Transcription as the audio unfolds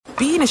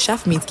being a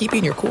chef means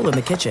keeping your cool in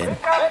the kitchen.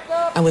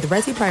 And with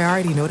Resi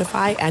Priority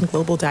Notify and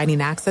Global Dining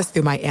Access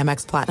through my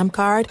Amex Platinum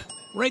card,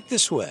 Right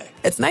this way.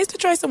 it's nice to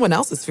try someone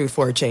else's food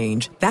for a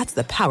change. That's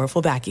the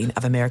powerful backing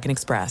of American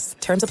Express.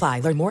 Terms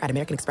apply. Learn more at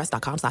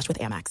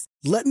americanexpress.com/withAmex.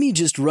 "Let me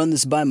just run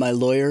this by my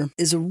lawyer"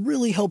 is a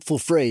really helpful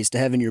phrase to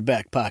have in your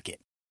back pocket.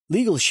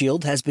 Legal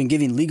Shield has been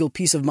giving legal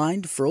peace of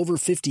mind for over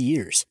 50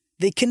 years.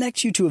 They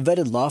connect you to a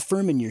vetted law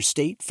firm in your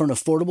state for an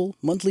affordable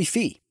monthly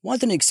fee.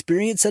 Want an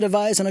experienced set of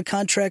eyes on a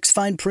contract's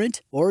fine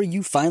print? Or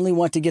you finally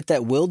want to get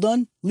that will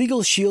done?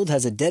 Legal Shield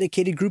has a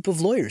dedicated group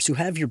of lawyers who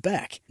have your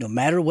back, no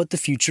matter what the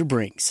future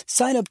brings.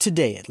 Sign up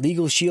today at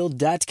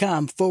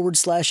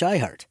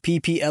LegalShield.com/iHeart.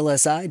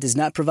 PPLSI does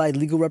not provide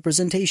legal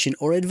representation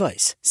or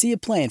advice. See a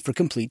plan for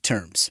complete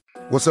terms.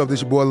 What's up,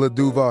 this your boy Lil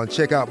Duval, and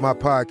check out my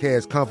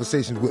podcast,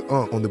 Conversations with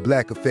Unc, on the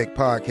Black Effect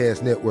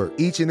Podcast Network.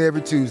 Each and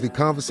every Tuesday,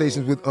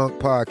 Conversations with Unc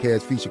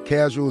podcast feature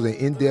casuals and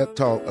in-depth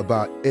talk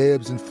about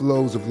ebbs and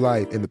flows of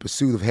life and the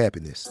pursuit of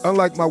happiness.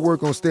 Unlike my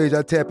work on stage,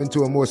 I tap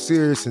into a more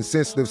serious and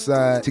sensitive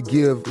side to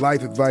give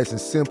life advice and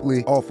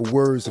simply offer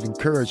words of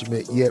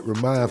encouragement, yet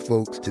remind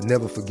folks to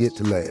never forget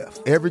to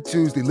laugh. Every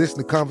Tuesday, listen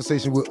to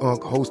Conversation with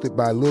Unc, hosted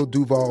by Lil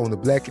Duval on the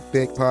Black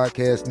Effect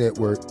Podcast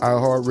Network,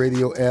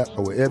 iHeartRadio app,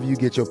 or wherever you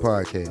get your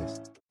podcasts.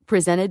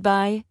 Presented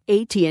by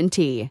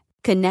AT&T.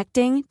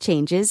 Connecting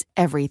changes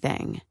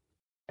everything.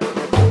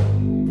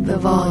 The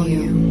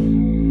Volume.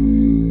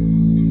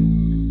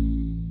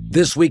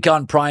 This week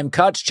on Prime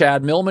Cuts,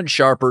 Chad Millman,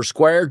 Sharper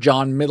Square,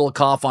 John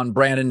Middlecoff on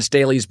Brandon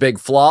Staley's big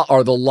flaw.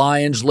 Are the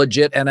Lions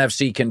legit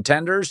NFC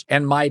contenders?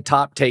 And my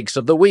top takes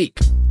of the week.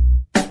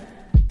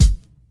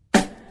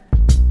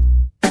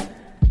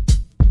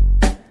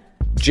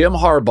 Jim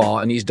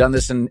Harbaugh, and he's done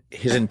this in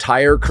his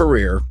entire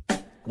career,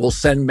 will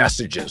send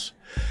messages.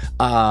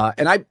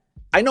 And I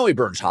know he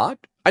burns hot.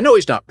 I know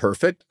he's not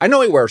perfect. I know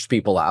he wears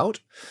people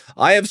out.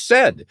 I have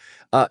said,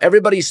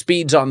 everybody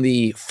speeds on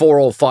the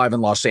 405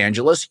 in Los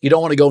Angeles. You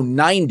don't want to go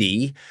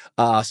 90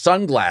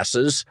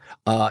 sunglasses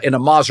in a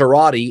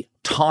Maserati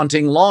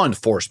taunting law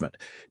enforcement.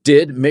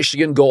 Did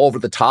Michigan go over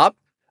the top?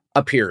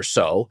 Appears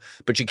so.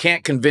 But you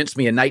can't convince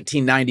me a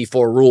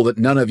 1994 rule that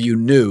none of you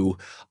knew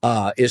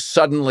is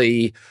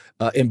suddenly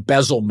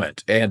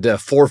embezzlement and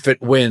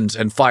forfeit wins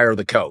and fire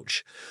the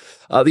coach.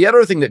 The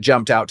other thing that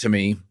jumped out to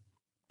me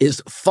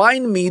is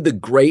find me the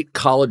great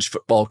college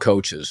football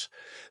coaches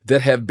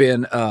that have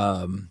been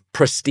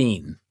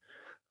pristine.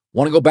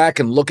 Want to go back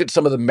and look at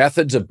some of the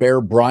methods of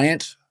Bear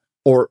Bryant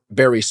or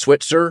Barry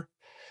Switzer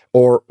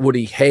or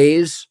Woody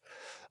Hayes?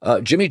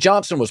 Jimmy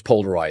Johnson was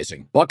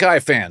polarizing. Buckeye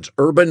fans,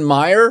 Urban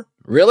Meyer,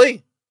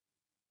 really?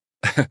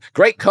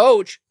 Great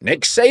coach,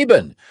 Nick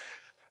Saban.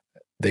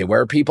 They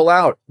wear people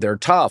out. They're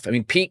tough. I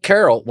mean, Pete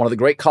Carroll, one of the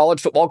great college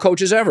football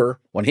coaches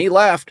ever, when he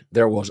left,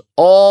 there was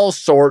all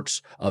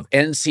sorts of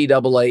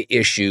NCAA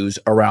issues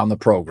around the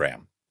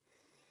program.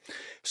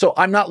 So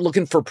I'm not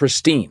looking for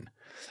pristine,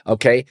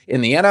 okay?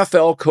 In the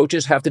NFL,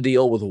 coaches have to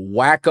deal with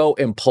wacko,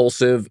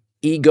 impulsive,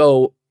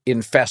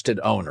 ego-infested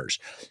owners.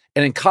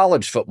 And in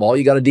college football,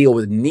 you got to deal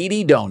with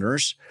needy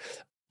donors,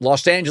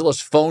 Los Angeles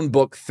phone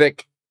book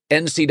thick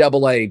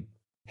NCAA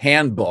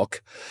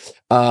handbook.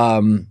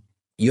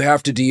 You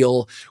have to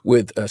deal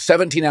with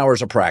 17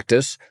 hours of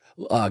practice.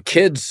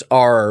 Kids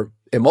are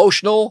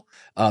emotional.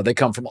 They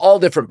come from all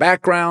different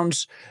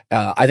backgrounds.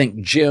 I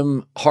think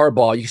Jim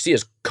Harbaugh, you see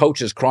his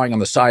coaches crying on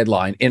the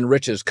sideline,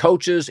 enriches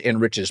coaches,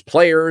 enriches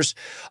players,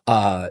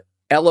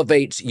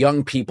 elevates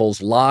young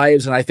people's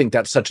lives. And I think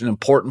that's such an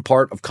important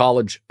part of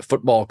college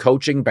football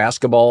coaching,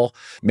 basketball,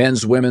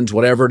 men's, women's,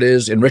 whatever it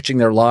is, enriching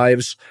their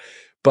lives.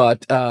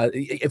 But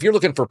if you're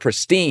looking for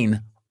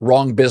pristine,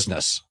 wrong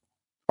business.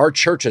 Our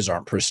churches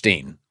aren't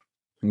pristine,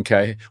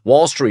 okay?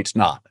 Wall Street's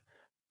not.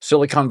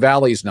 Silicon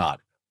Valley's not.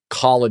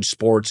 College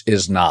sports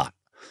is not.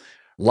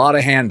 A lot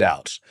of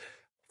handouts.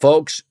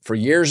 Folks, for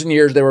years and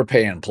years, they were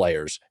paying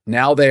players.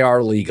 Now they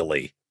are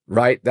legally,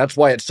 right? That's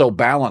why it's so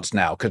balanced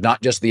now, because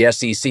not just the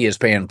SEC is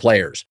paying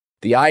players.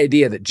 The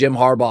idea that Jim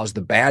Harbaugh is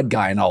the bad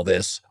guy in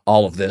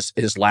all of this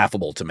is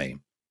laughable to me.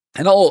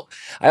 And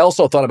I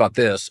also thought about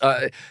this.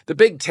 The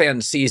Big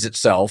Ten sees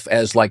itself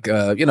as like,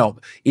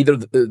 either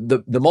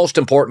the most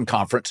important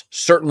conference.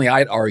 Certainly,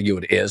 I'd argue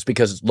it is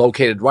because it's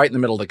located right in the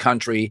middle of the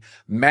country.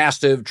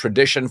 Massive,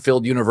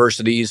 tradition-filled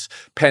universities,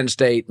 Penn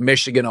State,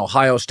 Michigan,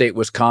 Ohio State,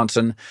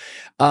 Wisconsin.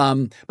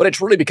 But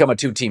it's really become a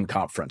two-team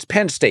conference.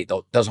 Penn State,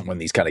 though, doesn't win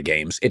these kind of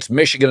games. It's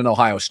Michigan and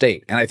Ohio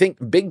State. And I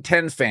think Big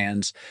Ten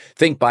fans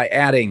think by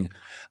adding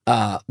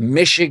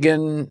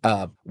Michigan,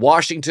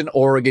 Washington,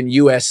 Oregon,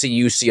 USC,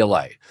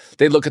 UCLA.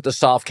 They look at the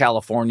South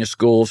California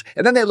schools,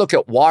 and then they look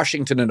at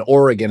Washington and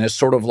Oregon as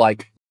sort of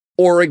like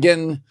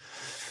Oregon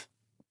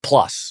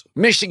plus,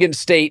 Michigan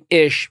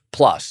State-ish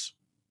plus.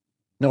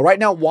 No, right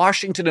now,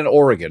 Washington and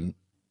Oregon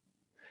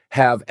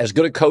have as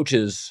good a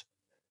coaches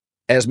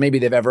as maybe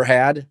they've ever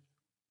had,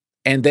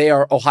 and they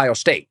are Ohio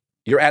State.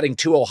 You're adding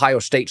two Ohio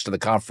States to the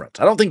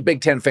conference. I don't think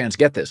Big Ten fans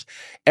get this.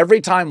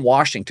 Every time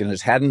Washington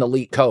has had an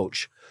elite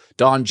coach,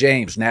 Don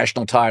James,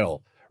 national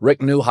title. Rick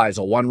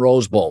Neuheisel won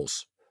Rose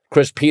Bowls.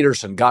 Chris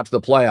Peterson got to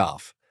the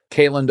playoff.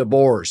 Kalen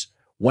DeBoers.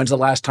 When's the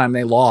last time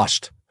they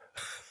lost?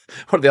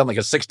 What are they on, like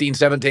a 16,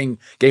 17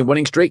 game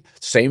winning streak?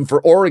 Same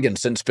for Oregon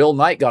since Phil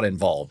Knight got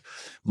involved.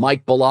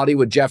 Mike Bellotti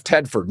with Jeff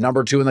Tedford,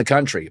 number 2 in the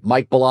country.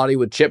 Mike Bellotti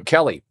with Chip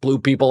Kelly, blew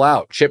people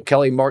out. Chip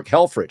Kelly, Mark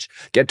Helfrich,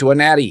 get to a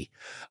natty.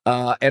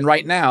 And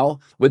right now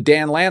with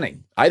Dan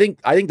Lanning, I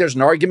think there's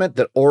an argument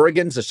that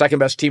Oregon's the second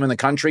best team in the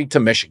country to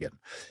Michigan.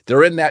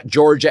 They're in that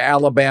Georgia,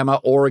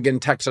 Alabama, Oregon,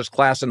 Texas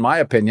class, in my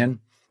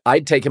opinion.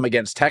 I'd take him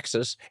against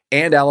Texas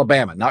and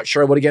Alabama. Not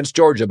sure I would against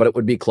Georgia, but it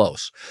would be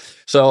close.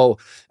 So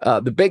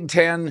the Big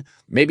Ten,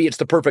 maybe it's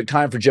the perfect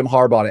time for Jim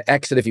Harbaugh to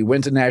exit if he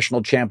wins a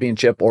national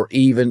championship or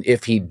even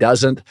if he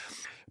doesn't.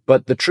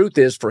 But the truth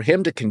is, for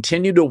him to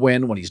continue to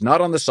win when he's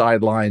not on the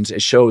sidelines,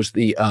 it shows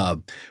the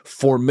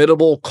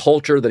formidable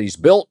culture that he's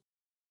built.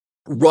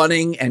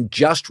 Running and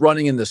just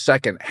running in the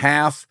second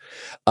half,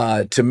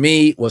 to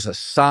me, was a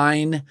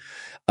sign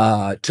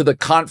to the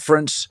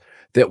conference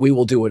that we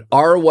will do it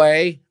our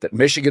way, that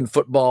Michigan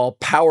football,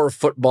 power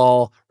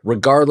football,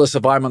 regardless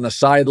if I'm on the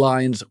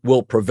sidelines,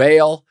 will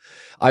prevail.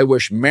 I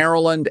wish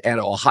Maryland and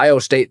Ohio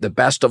State the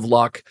best of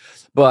luck.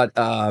 But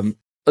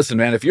listen,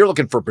 man, if you're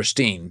looking for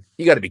pristine,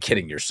 you got to be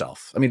kidding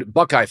yourself. I mean,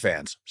 Buckeye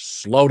fans,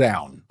 slow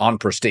down on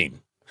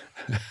pristine.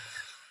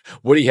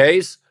 Woody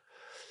Hayes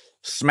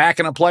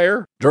smacking a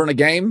player during a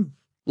game.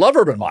 Love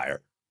Urban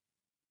Meyer.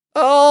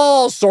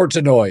 All sorts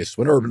of noise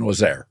when Urban was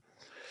there.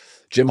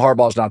 Jim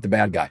Harbaugh's not the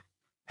bad guy.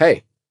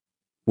 Hey,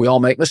 we all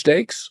make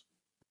mistakes.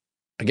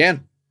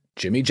 Again,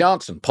 Jimmy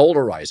Johnson,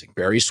 polarizing.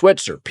 Barry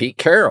Switzer, Pete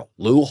Carroll,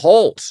 Lou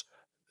Holtz.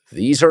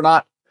 These are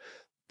not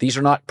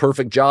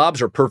perfect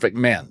jobs or perfect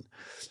men.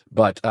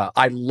 But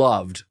I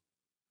don't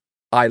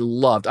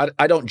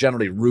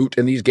generally root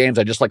in these games.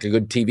 I just like a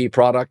good TV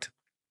product.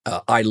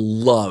 I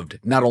loved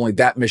not only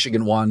that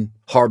Michigan won,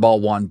 Harbaugh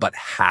won, but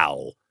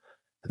how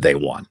they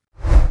won.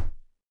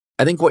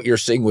 I think what you're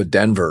seeing with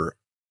Denver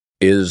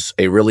is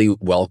a really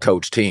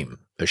well-coached team.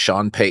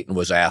 Sean Payton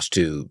was asked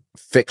to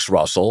fix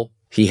Russell.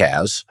 He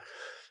has.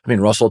 I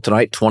mean, Russell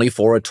tonight,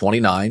 24 of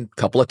 29,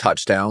 couple of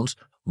touchdowns,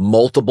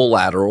 multiple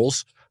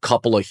laterals,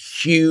 couple of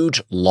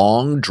huge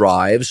long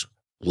drives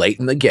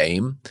late in the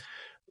game.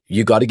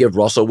 You got to give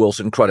Russell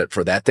Wilson credit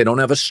for that. They don't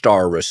have a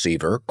star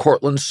receiver.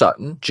 Cortland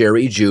Sutton,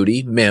 Jerry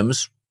Jeudy,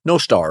 Mims, no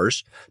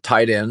stars.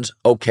 Tight ends,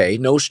 okay,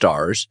 no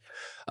stars.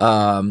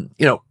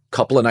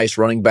 Couple of nice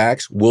running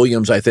backs.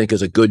 Williams, I think,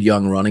 is a good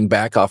young running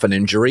back off an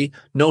injury.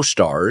 No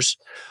stars.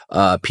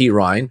 P.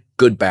 Ryan,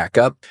 good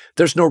backup.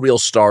 There's no real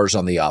stars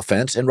on the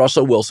offense. And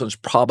Russell Wilson's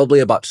probably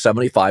about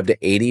 75 to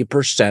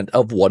 80%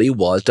 of what he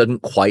was.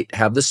 Doesn't quite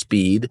have the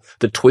speed,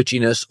 the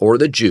twitchiness, or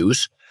the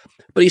juice.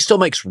 But he still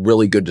makes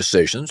really good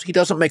decisions. He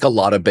doesn't make a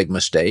lot of big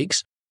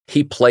mistakes.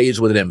 He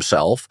plays with it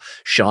himself.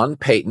 Sean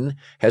Payton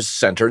has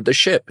centered the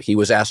ship. He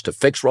was asked to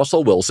fix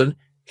Russell Wilson.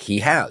 He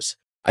has.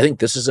 I think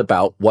this is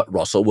about what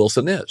Russell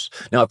Wilson is.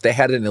 Now, if they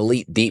had an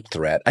elite deep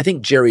threat, I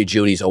think Jerry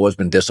Jeudy's always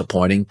been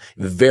disappointing,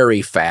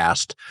 very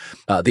fast.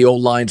 The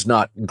O-line's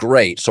not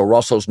great, so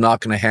Russell's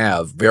not going to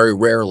have, very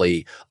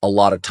rarely, a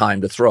lot of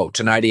time to throw.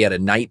 Tonight, he had a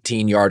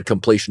 19-yard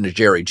completion to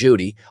Jerry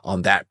Jeudy.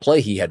 On that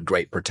play, he had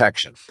great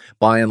protection.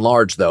 By and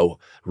large, though,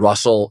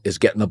 Russell is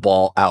getting the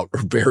ball out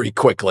very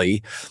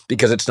quickly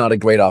because it's not a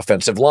great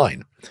offensive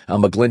line.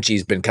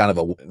 McGlinchey's been kind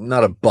of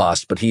not a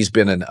bust, but he's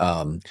been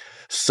an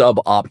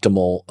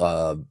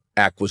suboptimal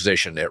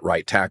acquisition at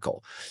right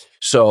tackle.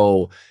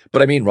 So,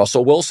 but I mean,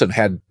 Russell Wilson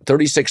had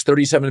 36,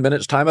 37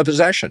 minutes time of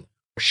possession.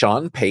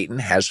 Sean Payton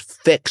has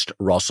fixed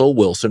Russell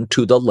Wilson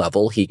to the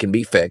level he can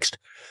be fixed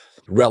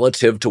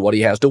relative to what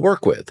he has to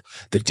work with.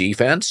 The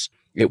defense,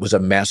 it was a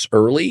mess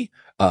early.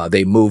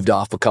 They moved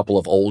off a couple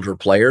of older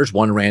players,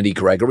 one Randy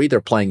Gregory. They're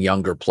playing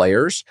younger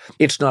players.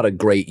 It's not a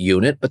great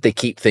unit, but they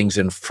keep things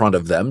in front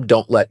of them.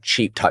 Don't let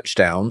cheap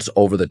touchdowns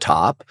over the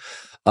top.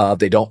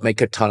 They don't make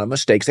a ton of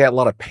mistakes. They had a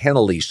lot of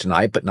penalties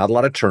tonight, but not a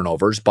lot of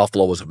turnovers.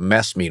 Buffalo was a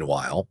mess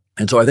meanwhile.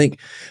 And so I think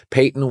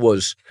Payton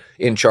was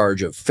in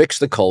charge of fix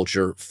the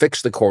culture,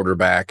 fix the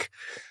quarterback,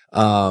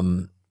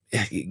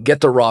 get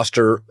the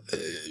roster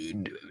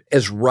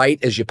as right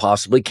as you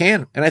possibly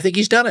can. And I think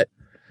he's done it.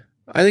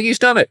 I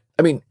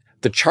mean,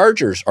 the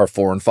Chargers are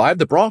 4-5.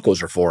 The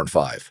Broncos are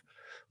 4-5.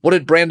 What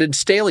did Brandon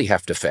Staley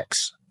have to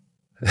fix?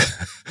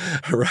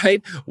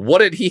 Right? What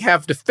did he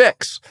have to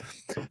fix?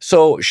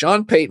 So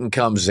Sean Payton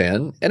comes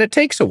in, and it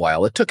takes a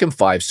while. It took him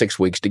 5-6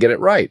 weeks to get it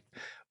right.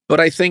 But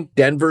I think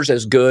Denver's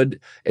as good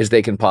as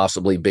they can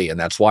possibly be, and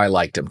that's why I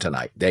liked him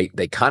tonight. They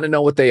kind of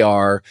know what they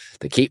are.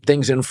 They keep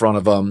things in front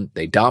of them.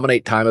 They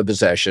dominate time of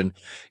possession.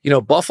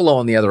 Buffalo,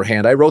 on the other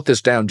hand, I wrote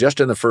this down just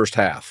in the first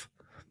half.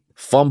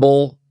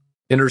 Fumble,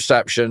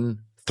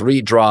 interception,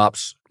 3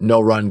 drops, no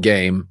run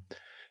game,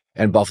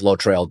 and Buffalo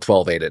trailed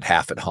 12-8 at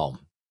half at home.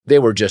 They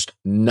were just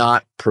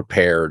not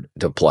prepared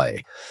to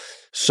play.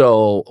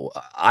 So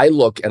I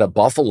look at a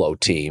Buffalo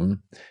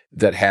team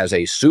that has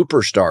a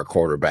superstar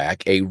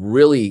quarterback, a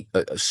really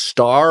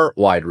star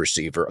wide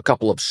receiver, a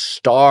couple of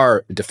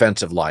star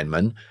defensive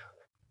linemen,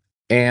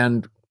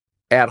 and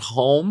at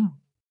home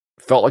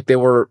felt like they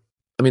were,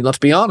 let's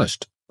be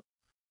honest,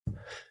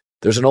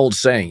 There's an old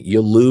saying,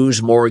 you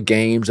lose more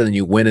games than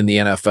you win in the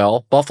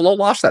NFL. Buffalo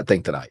lost that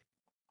thing tonight.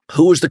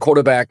 Who was the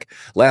quarterback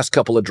last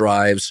couple of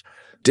drives,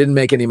 didn't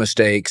make any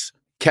mistakes,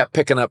 kept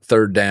picking up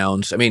third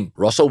downs. I mean,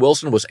 Russell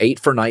Wilson was 8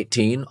 for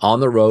 19 on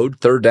the road,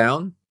 third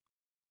down,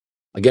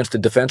 against the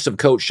defensive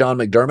coach, Sean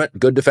McDermott.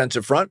 Good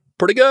defensive front,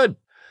 pretty good.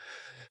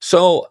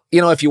 So,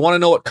 if you want to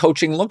know what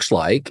coaching looks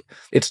like,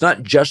 it's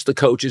not just the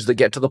coaches that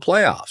get to the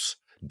playoffs.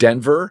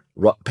 Denver,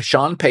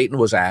 Sean Payton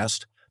was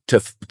asked to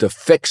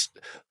fix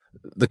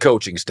the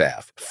coaching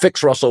staff,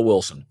 fix Russell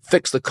Wilson,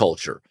 fix the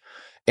culture.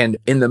 And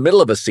in the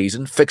middle of a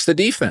season, fix the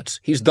defense.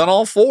 He's done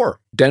all four.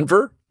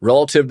 Denver,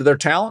 relative to their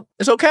talent,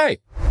 is okay.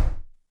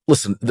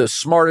 Listen, the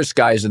smartest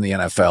guys in the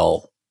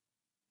NFL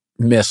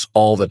miss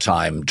all the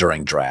time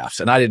during drafts.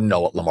 And I didn't know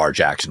what Lamar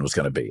Jackson was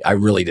going to be. I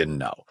really didn't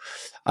know.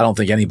 I don't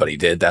think anybody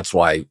did. That's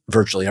why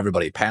virtually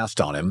everybody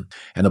passed on him.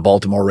 And the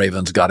Baltimore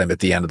Ravens got him at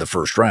the end of the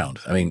first round.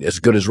 I mean, as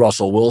good as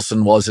Russell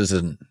Wilson was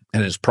in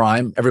his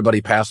prime,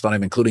 everybody passed on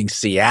him, including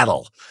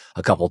Seattle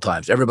a couple of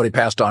times. Everybody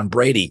passed on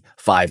Brady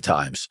 5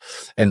 times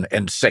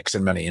and 6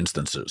 in many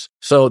instances.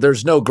 So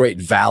there's no great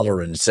valor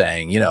in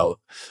saying,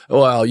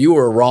 well, you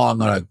were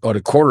wrong on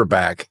a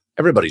quarterback.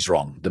 Everybody's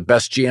wrong. The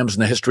best GMs in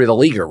the history of the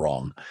league are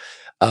wrong.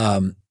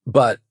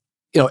 But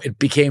it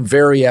became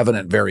very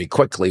evident very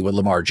quickly with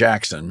Lamar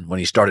Jackson when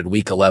he started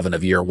week 11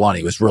 of year 1.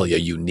 He was really a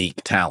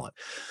unique talent.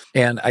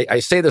 And I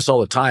say this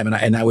all the time,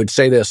 and I would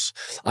say this.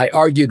 I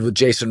argued with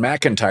Jason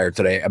McIntyre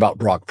today about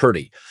Brock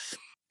Purdy.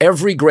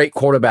 Every great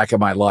quarterback in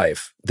my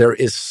life, there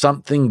is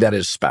something that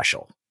is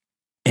special.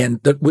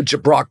 And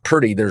with Brock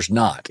Purdy, there's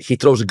not. He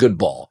throws a good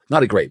ball,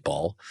 not a great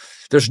ball.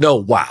 There's no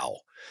wow.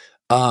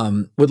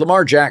 With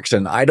Lamar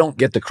Jackson, I don't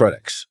get the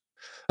critics.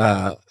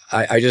 I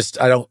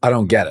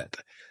don't get it.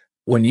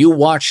 When you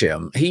watch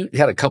him, he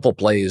had a couple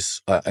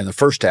plays in the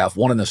first half,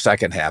 one in the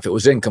second half. It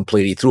was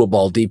incomplete. He threw a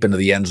ball deep into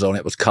the end zone.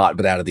 It was caught,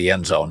 but out of the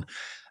end zone.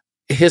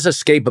 His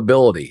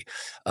escapability,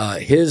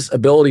 his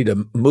ability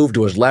to move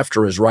to his left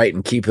or his right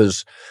and keep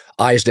his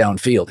eyes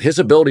downfield, his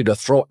ability to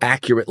throw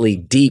accurately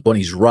deep when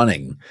he's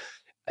running.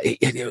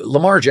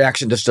 Lamar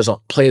Jackson just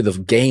doesn't play the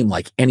game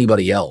like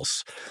anybody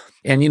else.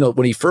 And,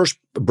 when he first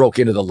broke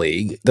into the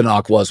league, the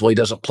knock was, well, he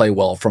doesn't play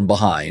well from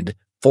behind.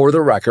 For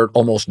the record,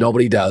 almost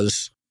nobody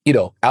does.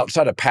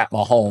 Outside of Pat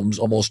Mahomes,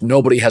 almost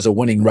nobody has a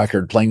winning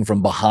record playing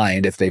from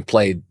behind if they've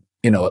played,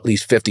 at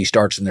least 50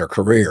 starts in their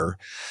career.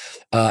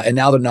 And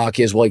now the knock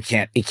is, well, he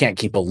can't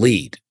keep a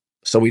lead.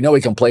 So we know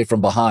he can play from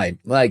behind.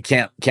 Well, he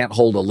can't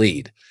hold a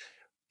lead.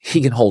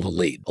 He can hold a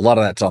lead. A lot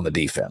of that's on the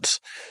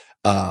defense.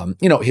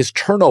 His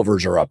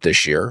turnovers are up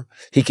this year.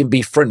 He can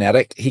be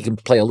frenetic. He can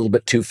play a little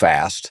bit too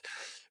fast.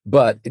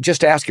 But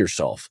just ask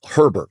yourself,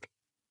 Herbert,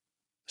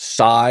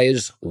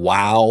 size,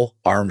 wow.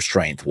 Arm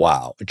strength,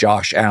 wow.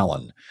 Josh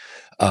Allen,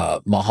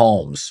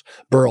 Mahomes,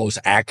 Burrow's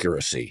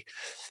accuracy.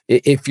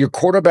 If your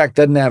quarterback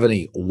doesn't have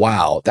any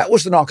wow, that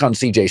was the knock on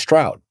C.J.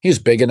 Stroud. He was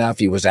big enough.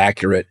 He was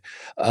accurate.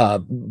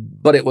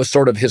 But it was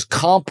sort of his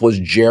comp was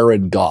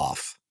Jared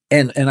Goff.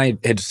 And I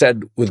had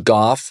said with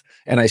Goff,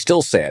 and I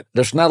still say it,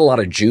 there's not a lot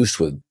of juice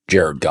with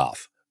Jared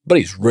Goff, but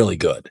he's really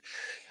good.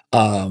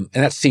 And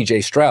that's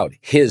C.J. Stroud.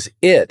 His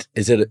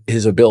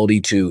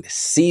ability to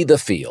see the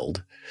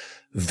field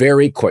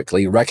very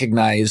quickly,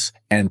 recognize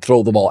and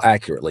throw the ball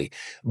accurately.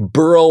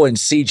 Burrow and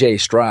C.J.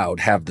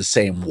 Stroud have the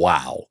same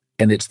wow,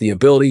 and it's the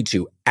ability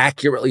to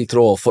accurately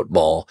throw a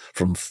football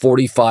from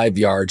 45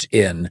 yards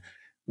in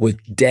with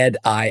dead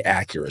eye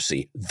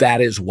accuracy.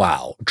 That is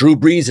wow. Drew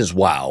Brees'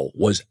 wow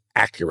was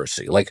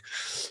accuracy, like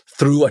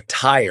threw a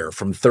tire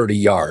from 30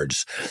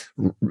 yards,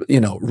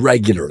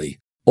 regularly.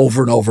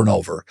 Over and over and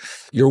over.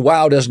 Your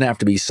wow doesn't have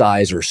to be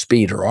size or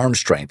speed or arm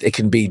strength. It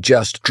can be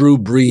just Drew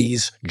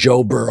Brees,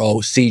 Joe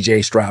Burrow,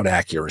 C.J. Stroud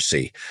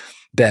accuracy.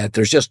 That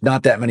there's just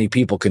not that many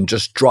people can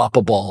just drop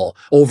a ball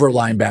over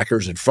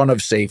linebackers in front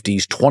of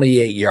safeties,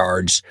 28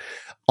 yards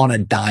on a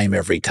dime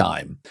every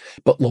time.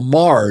 But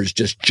Lamar's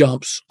just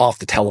jumps off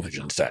the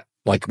television set.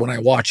 Like when I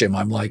watch him,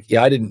 I'm like,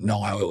 yeah, I didn't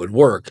know how it would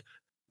work.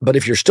 But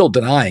if you're still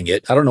denying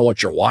it, I don't know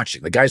what you're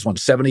watching. The guy's won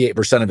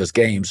 78% of his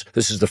games.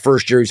 This is the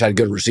first year he's had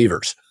good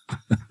receivers.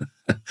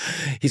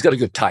 He's got a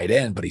good tight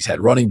end, but he's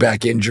had running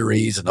back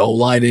injuries and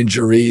O-line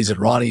injuries and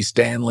Ronnie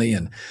Stanley.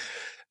 And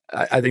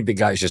I think the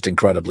guy's just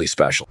incredibly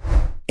special.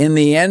 In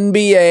the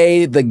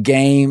NBA, the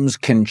games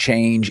can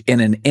change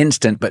in an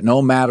instant, but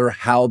no matter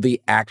how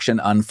the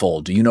action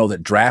unfolds, do you know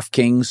that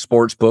DraftKings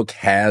Sportsbook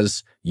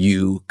has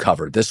you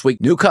covered? This week,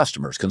 new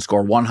customers can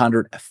score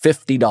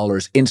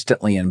 $150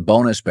 instantly in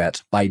bonus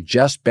bets by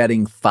just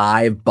betting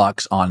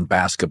 $5 on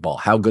basketball.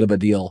 How good of a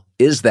deal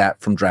is that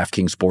from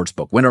DraftKings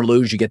Sportsbook? Win or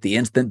lose, you get the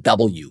instant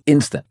W.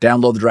 Instant.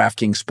 Download the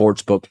DraftKings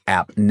Sportsbook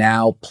app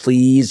now.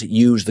 Please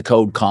use the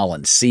code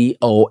Colin,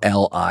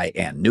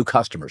 C-O-L-I-N. New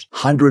customers,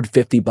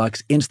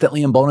 $150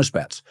 instantly in bonus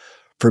bets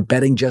for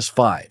betting just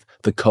 $5.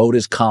 The code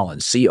is Colin,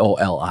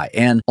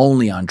 C-O-L-I-N,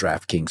 only on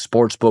DraftKings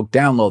Sportsbook.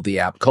 Download the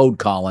app, code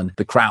Colin.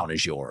 The crown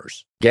is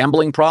yours.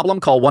 Gambling problem?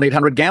 Call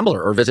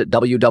 1-800-GAMBLER or visit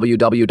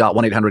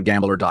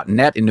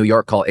www.1800gambler.net. In New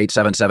York, call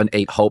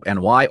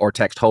 877-8-HOPE-NY or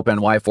text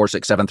HOPE-NY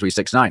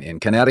 467-3669. In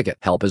Connecticut,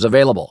 help is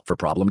available for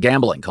problem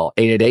gambling. Call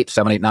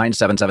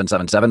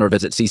 888-789-7777 or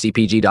visit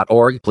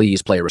ccpg.org.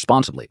 Please play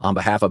responsibly. On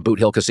behalf of Boot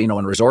Hill Casino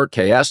and Resort,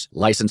 KS,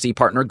 licensee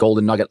partner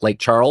Golden Nugget Lake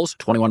Charles,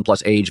 21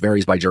 plus age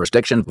varies by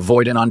jurisdiction,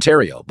 void in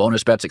Ontario.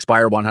 Bonus bets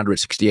expire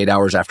 168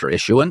 hours after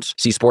issuance.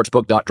 See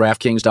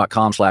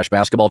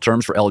sportsbook.draftkings.com/basketball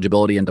terms for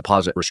eligibility and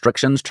deposit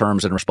restrictions,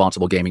 terms, and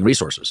responsible gaming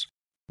resources.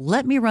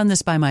 "Let me run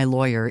this by my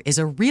lawyer" is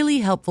a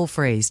really helpful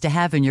phrase to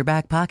have in your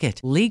back pocket.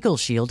 Legal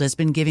Shield has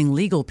been giving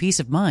legal peace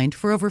of mind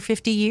for over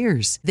 50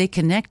 years. They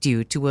connect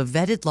you to a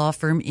vetted law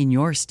firm in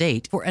your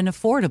state for an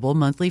affordable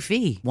monthly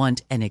fee.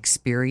 Want an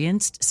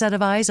experienced set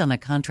of eyes on a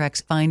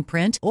contract's fine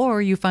print? Or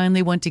you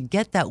finally want to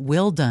get that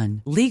will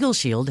done? Legal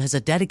Shield has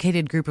a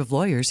dedicated group of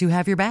lawyers who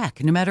have your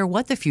back, no matter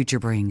what the future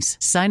brings.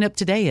 Sign up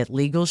today at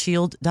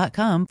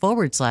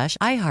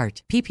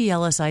LegalShield.com/iHeart.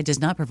 PPLSI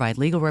does not provide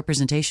legal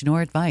representation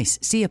or advice.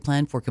 See a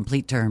plan for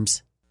complete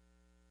terms.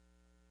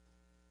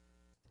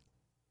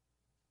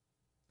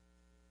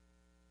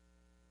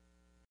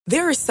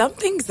 There are some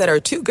things that are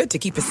too good to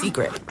keep a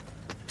secret.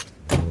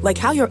 Like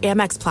how your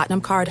Amex Platinum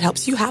card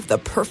helps you have the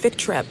perfect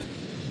trip.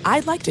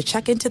 I'd like to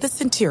check into the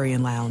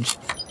Centurion Lounge.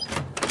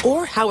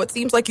 Or how it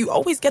seems like you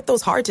always get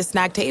those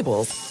hard-to-snag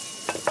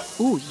tables.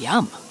 Ooh,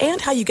 yum. And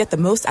how you get the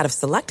most out of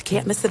select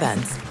can't-miss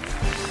events.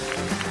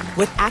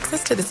 With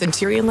access to the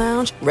Centurion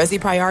Lounge, Resi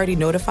Priority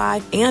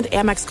Notified, and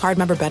Amex card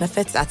member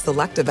benefits at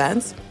select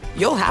events,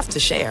 you'll have to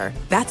share.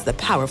 That's the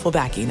powerful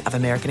backing of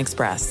American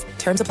Express.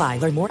 Terms apply.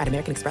 Learn more at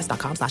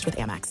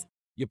americanexpress.com/withAmex.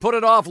 You put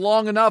it off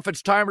long enough,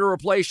 it's time to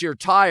replace your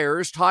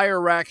tires.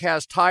 Tire Rack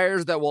has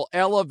tires that will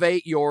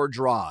elevate your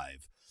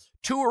drive.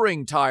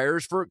 Touring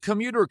tires for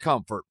commuter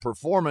comfort,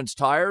 performance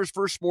tires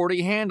for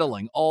sporty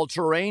handling,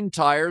 all-terrain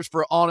tires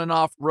for on- and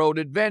off-road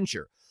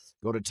adventure.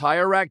 Go to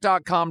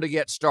TireRack.com to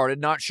get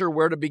started. Not sure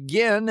where to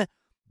begin?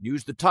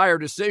 Use the Tire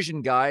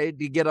Decision Guide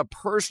to get a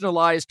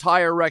personalized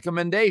tire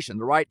recommendation.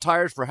 The right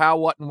tires for how,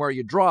 what, and where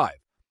you drive.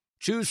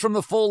 Choose from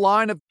the full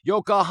line of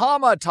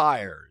Yokohama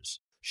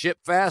tires. Ship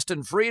fast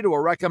and free to a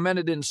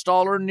recommended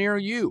installer near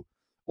you.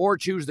 Or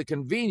choose the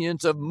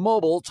convenience of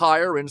mobile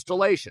tire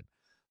installation.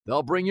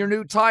 They'll bring your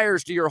new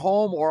tires to your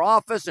home or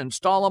office,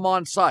 install them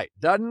on site.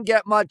 Doesn't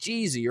get much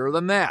easier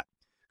than that.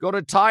 Go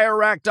to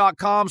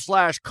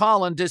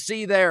TireRack.com/Colin to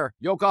see their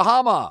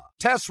Yokohama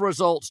test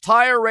results,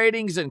 tire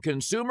ratings, and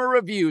consumer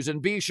reviews,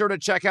 and be sure to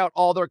check out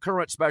all their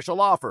current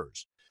special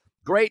offers.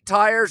 Great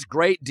tires,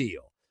 great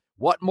deal.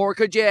 What more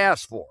could you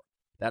ask for?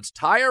 That's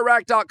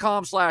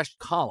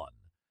TireRack.com/Colin.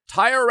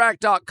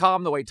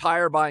 TireRack.com, the way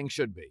tire buying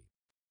should be.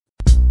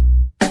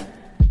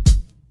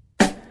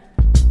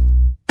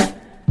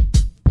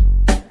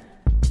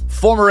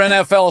 Former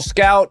NFL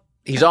scout,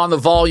 he's on the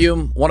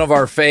volume, one of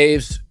our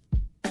faves,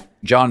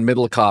 John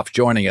Middlecoff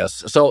joining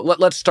us. So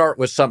let's start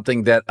with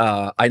something that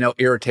I know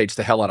irritates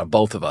the hell out of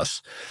both of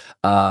us.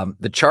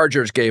 The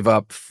Chargers gave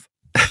up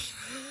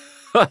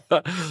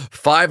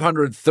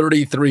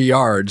 533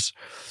 yards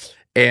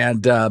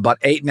and about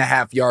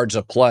 8.5 yards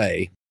of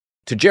play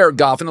to Jared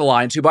Goff and the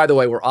Lions, who, by the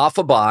way, were off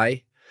a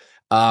bye.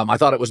 I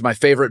thought it was my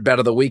favorite bet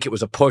of the week. It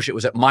was a push. It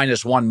was at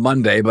 -1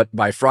 Monday, but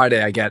by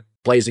Friday I get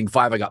blazing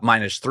 5. I got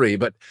 -3.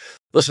 But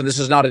listen, this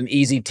is not an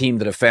easy team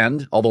to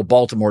defend, although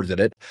Baltimore did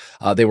it.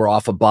 They were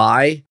off a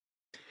bye.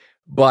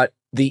 But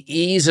the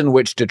ease in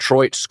which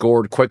Detroit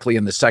scored quickly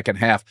in the second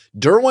half,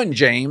 Derwin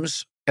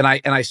James, and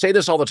I say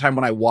this all the time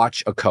when I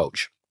watch a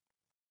coach,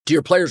 do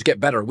your players get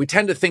better? We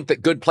tend to think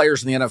that good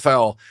players in the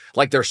NFL,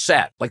 like they're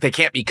set, like they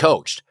can't be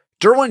coached.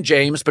 Derwin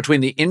James,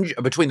 between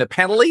the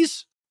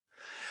penalties,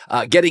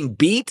 getting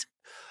beat,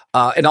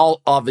 and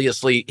all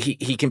obviously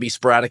he can be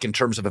sporadic in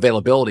terms of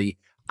availability.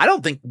 I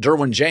don't think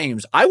Derwin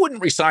James, I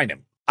wouldn't re-sign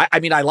him.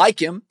 I mean, I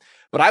like him,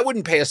 but I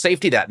wouldn't pay a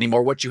safety that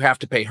anymore, what you have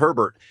to pay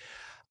Herbert.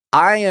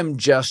 I am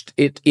just,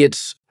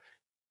 it's,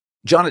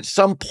 John, at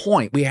some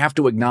point we have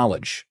to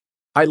acknowledge,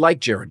 I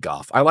like Jared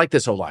Goff. I like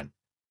this O-line.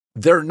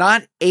 They're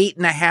not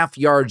 8.5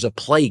 yards of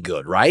play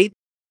good, right?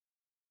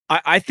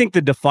 I think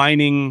the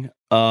defining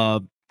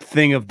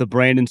thing of the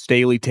Brandon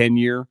Staley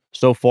tenure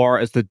so far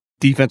as the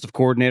defensive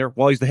coordinator,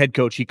 while he's the head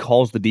coach, he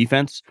calls the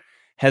defense,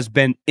 has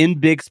been in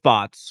big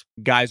spots,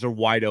 guys are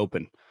wide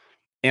open.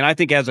 And I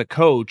think as a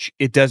coach,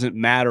 it doesn't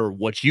matter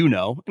what you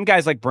know. And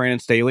guys like Brandon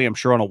Staley, I'm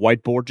sure on a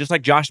whiteboard, just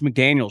like Josh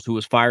McDaniels, who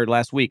was fired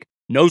last week,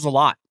 knows a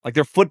lot. Like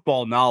their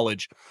football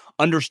knowledge,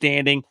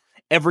 understanding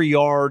every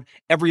yard,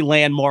 every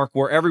landmark,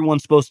 where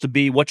everyone's supposed to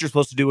be, what you're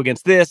supposed to do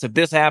against this, if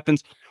this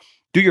happens.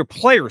 Do your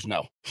players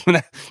know?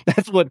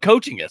 That's what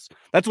coaching is.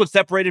 That's what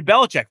separated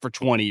Belichick for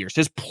 20 years.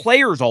 His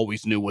players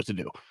always knew what to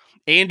do.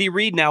 Andy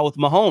Reid now with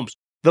Mahomes,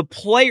 the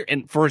player,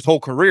 and for his whole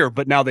career,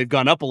 but now they've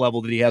gone up a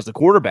level that he has the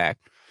quarterback.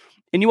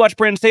 And you watch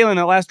Brandon Staley in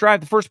that last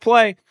drive, the first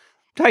play,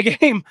 tie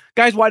game,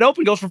 guy's wide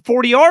open, goes for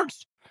 40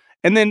 yards.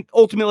 And then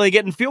ultimately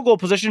get in field goal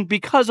position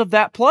because of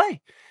that play.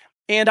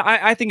 And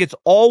I think it's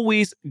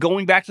always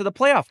going back to the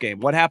playoff game.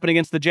 What happened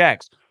against the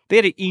Jags? They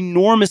had an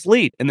enormous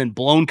lead and then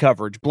blown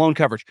coverage.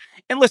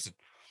 And listen,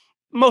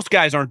 most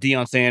guys aren't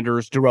Deion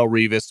Sanders, Darrelle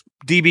Revis.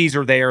 DBs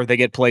are there. They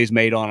get plays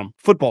made on them.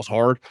 Football's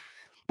hard.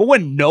 But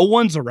when no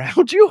one's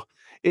around you,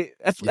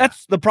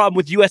 that's the problem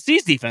with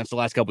USC's defense the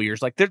last couple of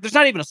years. Like there's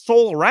not even a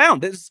soul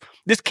around.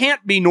 This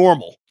can't be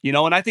normal,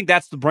 and I think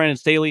that's the Brandon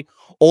Staley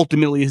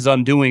ultimately is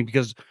undoing,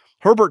 because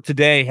Herbert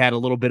today had a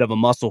little bit of a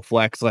muscle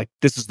flex. Like,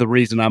 this is the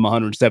reason I'm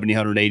 $170,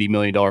 $180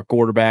 million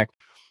quarterback.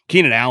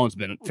 Keenan Allen's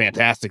been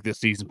fantastic this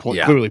season,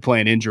 clearly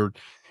playing injured.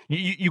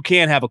 You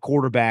can't have a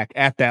quarterback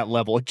at that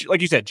level.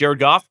 Like you said, Jared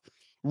Goff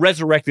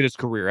resurrected his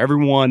career.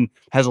 Everyone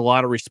has a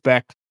lot of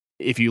respect,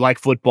 if you like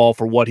football,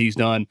 for what he's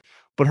done.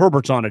 But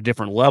Herbert's on a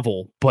different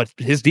level, but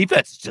his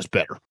defense is just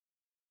better.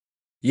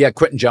 Yeah,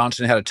 Quentin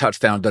Johnson had a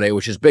touchdown today,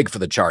 which is big for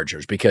the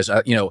Chargers because,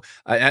 and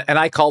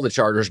I called the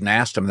Chargers and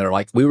asked them, they're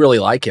like, we really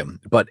like him.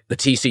 But the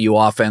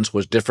TCU offense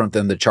was different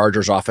than the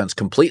Chargers offense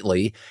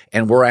completely.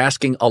 And we're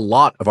asking a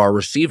lot of our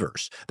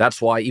receivers.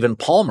 That's why even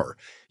Palmer,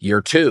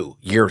 year 2,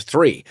 year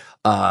 3,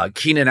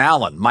 Keenan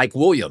Allen, Mike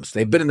Williams,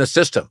 they've been in the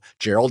system.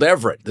 Gerald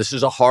Everett, this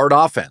is a hard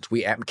offense.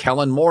 We at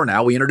Kellen Moore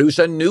now, we introduce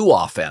a new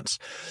offense.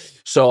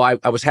 So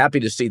I was happy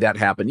to see that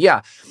happen.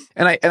 Yeah.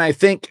 And I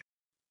think,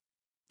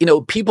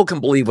 people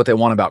can believe what they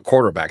want about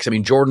quarterbacks. I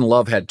mean, Jordan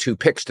Love had 2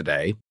 picks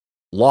today,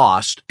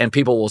 lost, and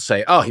people will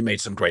say, oh, he made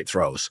some great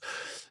throws.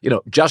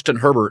 Justin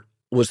Herbert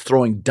was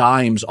throwing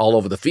dimes all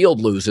over the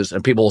field, loses,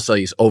 and people will say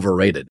he's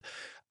overrated.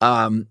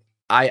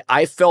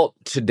 I felt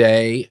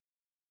today,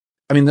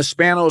 the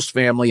Spanos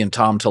family and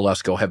Tom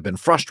Telesco have been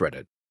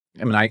frustrated.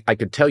 I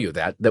could tell you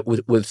that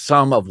with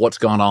some of what's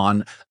gone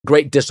on,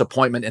 great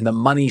disappointment in the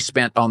money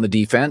spent on the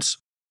defense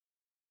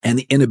and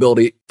the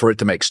inability for it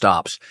to make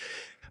stops.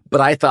 But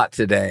I thought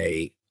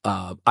today,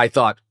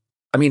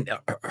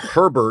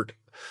 Herbert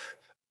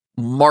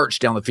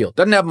marched down the field.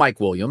 Doesn't have Mike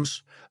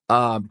Williams,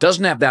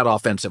 doesn't have that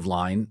offensive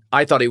line.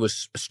 I thought he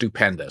was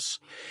stupendous.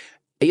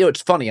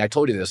 It's funny. I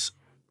told you this.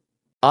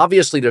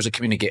 Obviously, there's a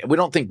communication. We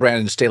don't think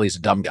Brandon Staley's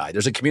a dumb guy.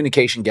 There's a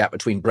communication gap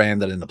between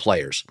Brandon and the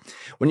players.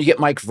 When you get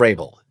Mike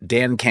Vrabel,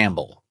 Dan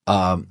Campbell,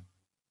 and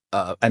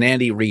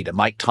Andy Reid and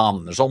Mike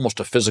Tomlin, there's almost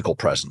a physical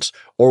presence.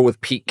 Or with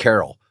Pete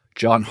Carroll,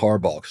 John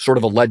Harbaugh, sort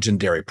of a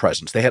legendary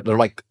presence. They're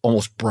like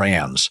almost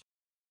brands.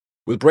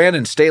 With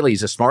Brandon Staley,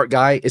 he's a smart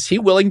guy. Is he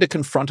willing to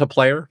confront a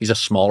player? He's a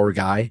smaller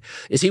guy.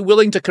 Is he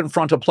willing to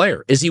confront a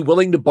player? Is he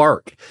willing to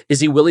bark?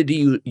 Is he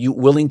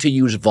willing to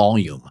use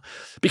volume?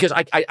 Because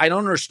I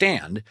don't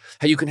understand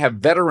how you can have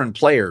veteran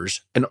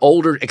players, an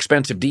older,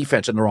 expensive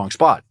defense in the wrong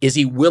spot. Is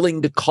he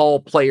willing to call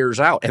players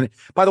out? And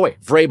by the way,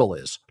 Vrabel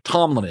is,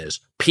 Tomlin is,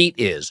 Pete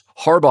is,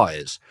 Harbaugh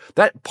is.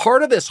 That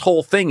part of this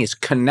whole thing is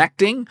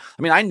connecting.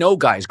 I know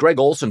guys, Greg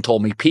Olson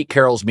told me Pete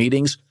Carroll's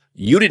meetings,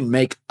 you didn't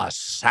make a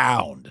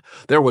sound.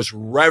 There was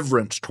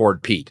reverence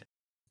toward Pete.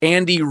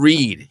 Andy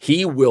Reid,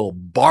 he will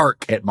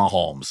bark at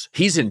Mahomes.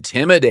 He's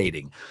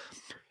intimidating.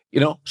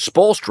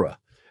 Spoelstra,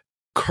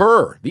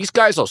 Kerr, these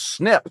guys will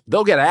snip.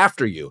 They'll get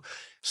after you.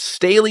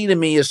 Staley, to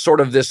me, is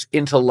sort of this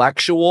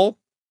intellectual.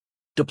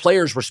 The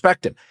players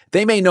respect him.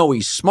 They may know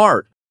he's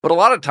smart, but a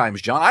lot of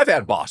times, John, I've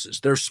had bosses.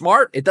 They're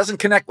smart. It doesn't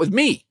connect with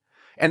me.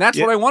 And that's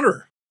what I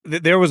wonder.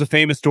 There was a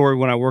famous story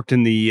when I worked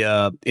in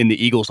the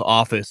Eagles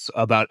office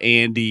about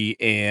Andy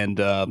and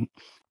a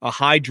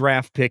high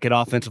draft pick at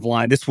offensive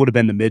line. This would have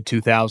been the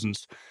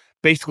mid-2000s,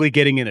 basically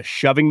getting in a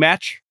shoving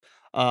match.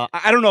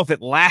 I don't know if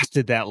it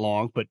lasted that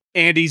long, but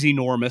Andy's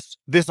enormous.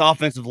 This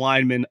offensive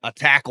lineman, a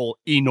tackle,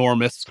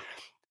 enormous.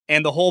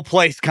 And the whole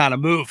place kind of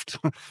moved,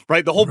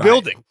 right? The whole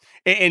building.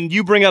 And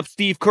you bring up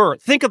Steve Kerr.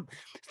 Think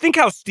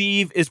how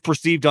Steve is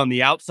perceived on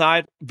the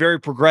outside.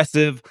 Very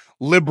progressive,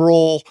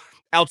 liberal,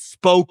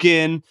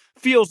 outspoken,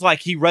 feels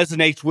like he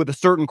resonates with a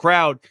certain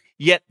crowd.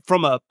 Yet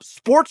from a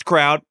sports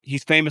crowd,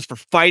 he's famous for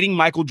fighting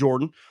Michael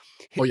Jordan.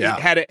 Oh, yeah.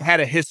 Had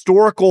a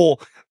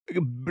historical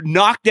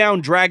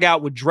knockdown drag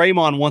out with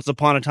Draymond once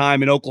upon a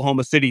time in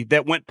Oklahoma City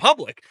that went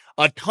public.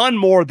 A ton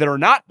more that are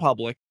not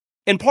public.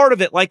 And part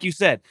of it, like you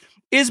said,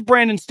 is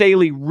Brandon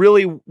Staley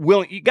really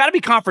willing? You got to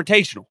be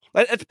confrontational.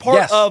 That's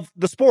part of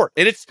the sport.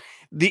 And it's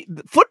the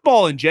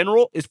football in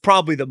general is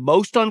probably the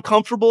most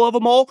uncomfortable of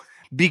them all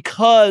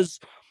because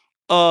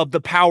of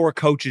the power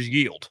coaches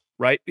yield,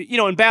 right?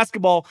 In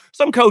basketball,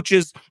 some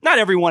coaches, not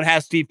everyone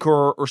has Steve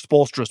Kerr or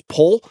Spoelstra's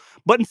pull,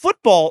 but in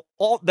football,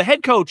 the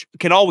head coach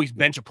can always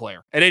bench a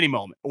player at any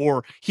moment,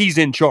 or he's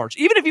in charge.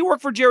 Even if you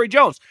work for Jerry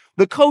Jones,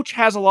 the coach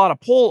has a lot of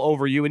pull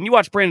over you, and you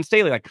watch Brandon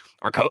Staley, like,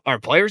 are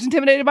players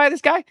intimidated by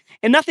this guy?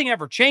 And nothing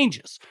ever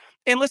changes.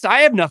 And listen,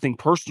 I have nothing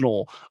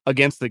personal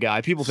against the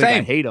guy. People think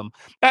I hate him.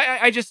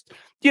 I just,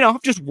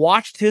 I've just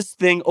watched his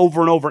thing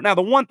over and over. Now,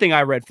 the one thing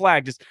I red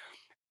flagged is,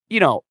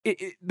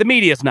 the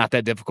media is not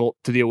that difficult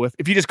to deal with.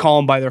 If you just call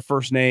them by their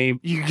first name,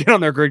 you can get on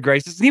their good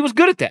graces. And he was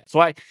good at that. So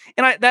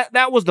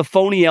that was the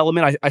phony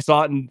element. I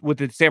saw it with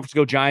the San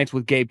Francisco Giants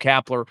with Gabe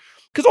Kapler.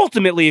 Because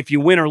ultimately, if you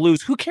win or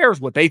lose, who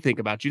cares what they think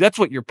about you? That's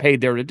what you're paid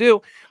there to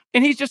do.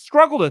 And he's just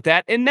struggled at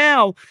that. And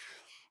now,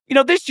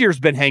 this year's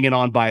been hanging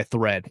on by a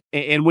thread.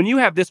 And when you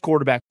have this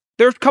quarterback,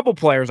 there's a couple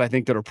players I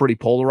think that are pretty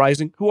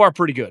polarizing, who are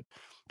pretty good.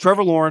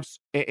 Trevor Lawrence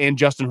and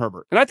Justin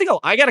Herbert. And I think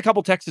I got a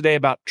couple texts today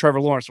about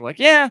Trevor Lawrence. We're like,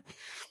 yeah,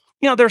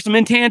 there's some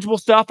intangible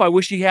stuff I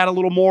wish he had a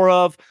little more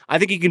of. I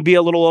think he can be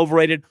a little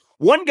overrated.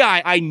 One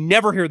guy I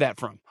never hear that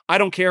from. I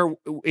don't care.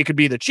 It could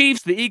be the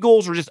Chiefs, the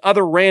Eagles, or just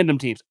other random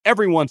teams.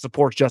 Everyone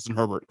supports Justin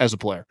Herbert as a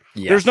player.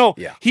 Yes,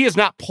 he is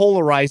not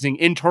polarizing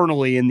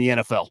internally in the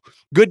NFL.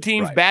 Good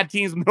teams, bad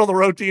teams, middle of the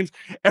road teams.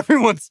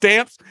 Everyone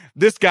stamps.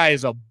 This guy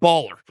is a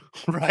baller,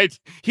 right?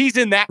 He's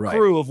in that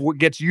crew of what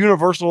gets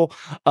universal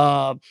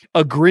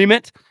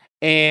agreement.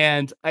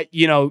 And,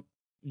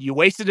 you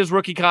wasted his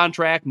rookie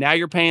contract. Now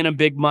you're paying him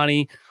big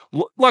money.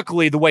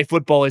 Luckily, the way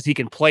football is, he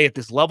can play at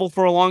this level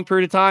for a long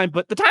period of time,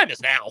 but the time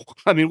is now.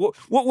 I mean,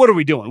 what are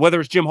we doing? Whether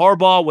it's Jim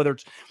Harbaugh, whether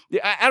it's,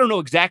 I don't know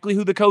exactly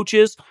who the coach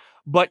is,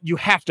 but you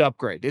have to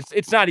upgrade.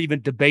 It's not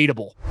even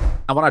debatable.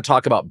 I want to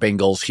talk about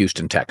Bengals,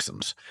 Houston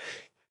Texans,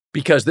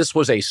 because this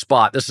was a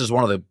spot. This is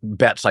one of the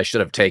bets I should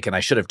have taken. I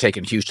should have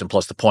taken Houston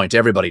plus the points.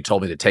 Everybody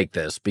told me to take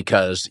this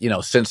because,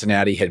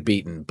 Cincinnati had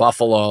beaten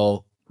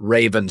Buffalo,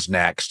 Ravens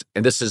next,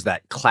 and this is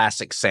that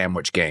classic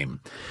sandwich game.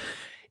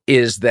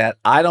 Is that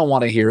I don't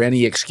want to hear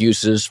any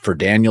excuses for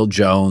Daniel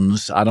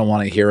Jones. I don't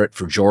want to hear it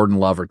for Jordan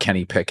Love or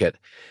Kenny Pickett.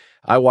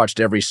 I watched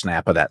every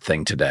snap of that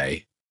thing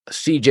today.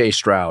 C.J.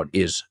 Stroud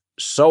is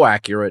so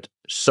accurate,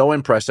 so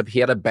impressive.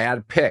 He had a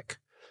bad pick,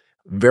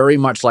 very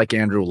much like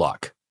Andrew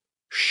Luck.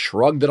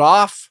 Shrugged it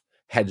off,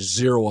 had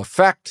zero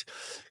effect,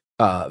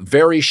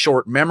 very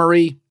short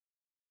memory.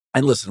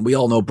 And listen, we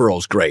all know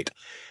Burrow's great.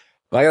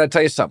 But I got to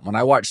tell you something. When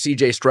I watched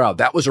C.J. Stroud,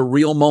 that was a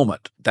real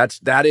moment.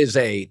 That is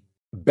a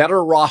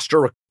better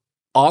roster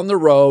on the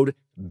road,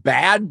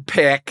 bad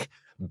pick,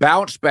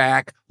 bounce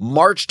back,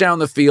 march down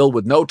the field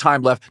with no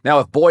time left. Now,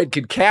 if Boyd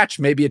could catch,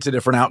 maybe it's a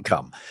different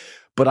outcome.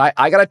 But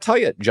I got to tell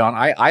you, John,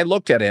 I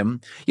looked at him.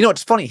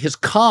 It's funny. His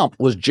comp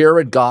was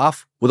Jared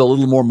Goff with a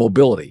little more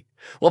mobility.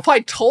 Well, if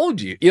I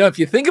told you, if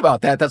you think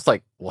about that, that's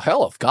like, well,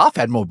 hell, if Goff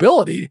had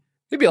mobility,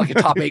 he'd be like a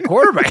top 8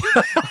 quarterback.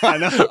 I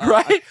know.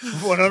 Right?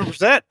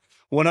 100%.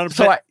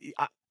 100%.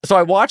 So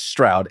I watched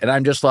Stroud, and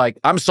I'm just like,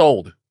 I'm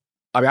sold.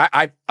 I mean,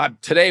 I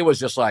today was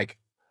just like,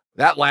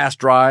 that last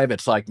drive,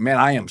 it's like, man,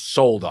 I am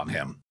sold on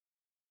him.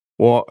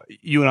 Well,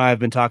 you and I have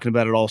been talking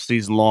about it all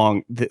season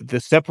long. The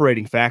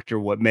separating factor,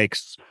 what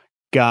makes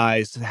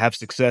guys have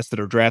success that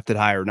are drafted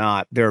high or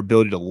not, their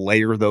ability to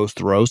layer those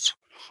throws.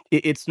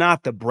 It's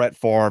not the Brett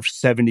Favre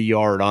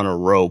 70-yard on a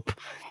rope,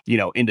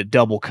 into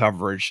double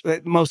coverage.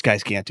 Most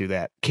guys can't do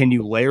that. Can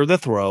you layer the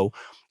throw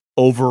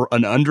over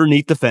an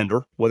underneath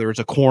defender, whether it's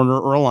a corner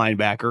or a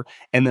linebacker,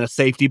 and then a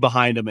safety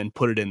behind him and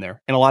put it in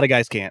there? And a lot of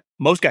guys can't.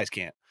 Most guys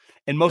can't.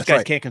 And most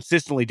guys can't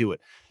consistently do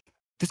it.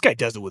 This guy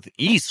does it with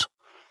ease.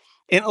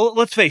 And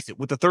let's face it,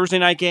 with the Thursday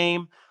night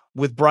game,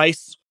 with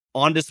Bryce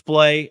on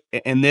display,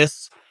 and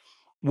this,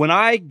 when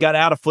I got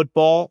out of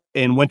football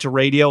and went to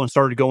radio and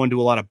started going to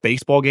a lot of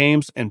baseball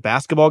games and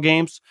basketball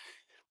games,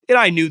 and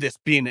I knew this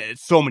being at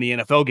so many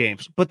NFL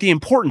games, but the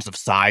importance of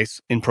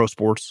size in pro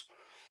sports,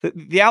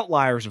 the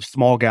outliers of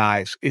small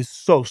guys is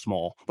so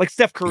small. Like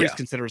Steph Curry is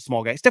considered a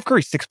small guy. Steph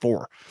Curry's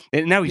 6'4",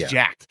 and now he's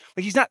jacked.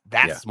 Like he's not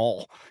that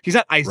small. He's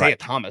not Isaiah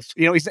Thomas.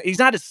 He's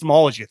not as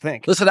small as you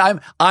think. Listen, I'm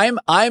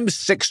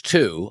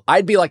 6'2".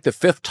 I'd be like the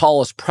 5th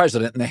tallest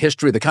president in the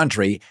history of the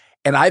country,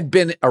 and I've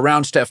been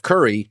around Steph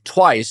Curry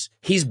twice.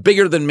 He's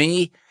bigger than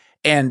me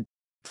and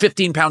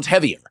 15 pounds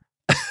heavier.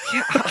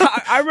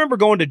 I remember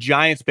going to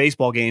Giants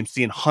baseball games,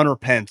 seeing Hunter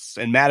Pence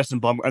and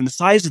Madison Bumgarner, and the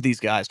size of these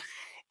guys.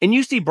 And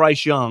you see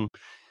Bryce Young.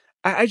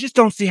 I just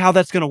don't see how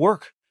that's going to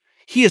work.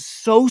 He is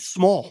so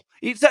small.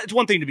 It's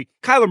one thing to be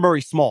Kyler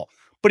Murray's small,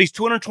 but he's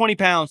 220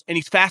 pounds and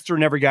he's faster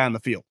than every guy on the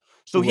field.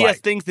 So he has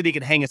things that he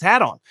can hang his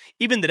hat on.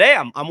 Even today,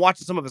 I'm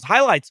watching some of his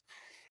highlights.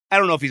 I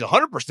don't know if he's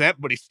 100%,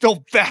 but he's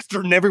still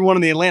faster than everyone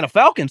in the Atlanta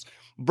Falcons.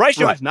 Bryce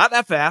Young's not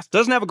that fast,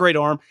 doesn't have a great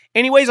arm,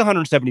 and he weighs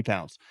 170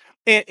 pounds.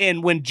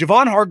 And when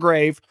Javon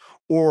Hargrave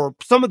or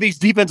some of these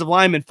defensive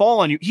linemen fall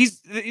on you,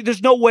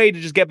 there's no way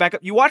to just get back up.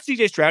 You watch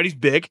C.J. Stroud, he's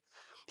big,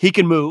 he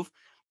can move.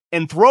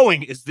 And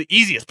throwing is the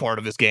easiest part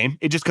of this game.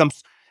 It just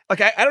comes,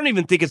 like, I don't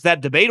even think it's that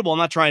debatable. I'm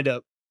not trying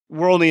to,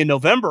 we're only in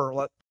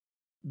November.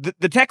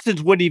 The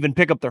Texans wouldn't even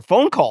pick up their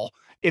phone call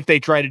if they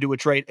try to do a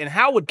trade. And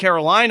how would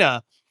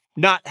Carolina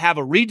not have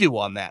a redo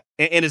on that?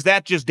 And is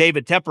that just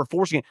David Tepper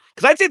forcing it?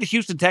 Because I'd say the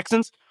Houston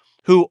Texans,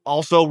 who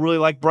also really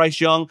like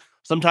Bryce Young,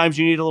 sometimes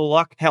you need a little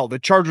luck. Hell, the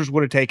Chargers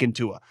would have taken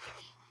Tua.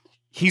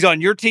 He's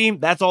on your team.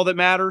 That's all that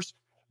matters.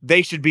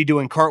 They should be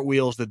doing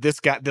cartwheels that this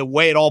guy, the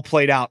way it all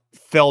played out,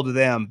 fell to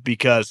them,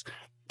 because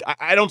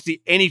I don't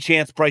see any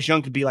chance Bryce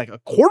Young could be like a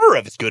quarter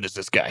of as good as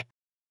this guy.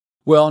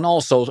 Well, and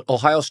also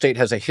Ohio State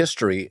has a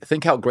history.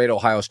 Think how great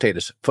Ohio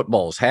State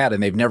football has had,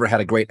 and they've never had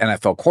a great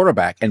NFL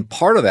quarterback. And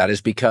part of that is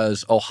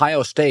because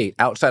Ohio State,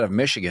 outside of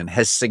Michigan,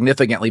 has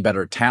significantly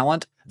better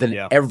talent than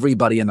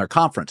everybody in their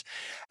conference.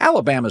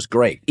 Alabama's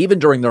great, even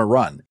during their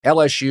run.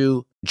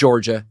 LSU,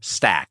 Georgia,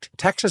 stacked.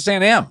 Texas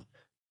A&M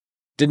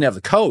didn't have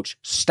the coach,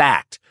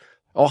 stacked.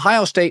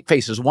 Ohio State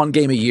faces one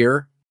game a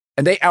year,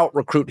 and they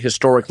out-recruit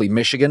historically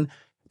Michigan.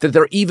 That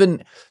they're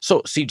even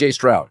so. C.J.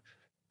 Stroud,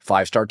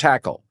 5-star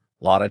tackle,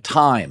 a lot of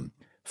time,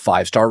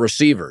 5-star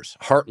receivers.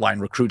 Heartline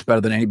recruits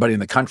better than anybody in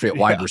the country at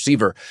wide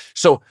receiver.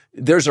 So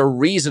there's a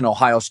reason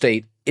Ohio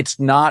State, it's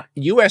not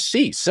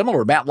USC,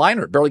 similar. Matt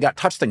Leinart barely got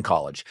touched in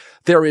college.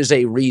 There is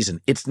a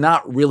reason. It's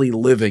not really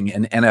living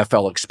an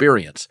NFL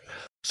experience.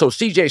 So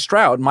CJ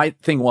Stroud, my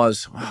thing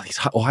was, well, these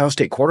Ohio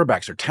State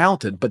quarterbacks are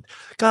talented, but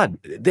God,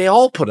 they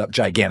all put up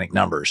gigantic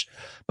numbers.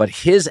 But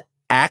his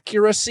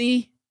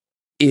accuracy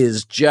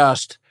is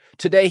just,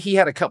 today he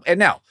had a couple, and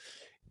now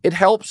it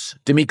helps.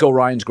 D'Amico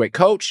Ryan's great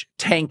coach.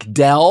 Tank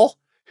Dell,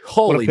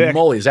 holy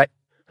moly, is that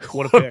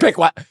what a pick?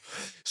 What?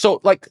 So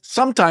like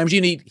sometimes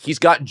he's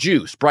got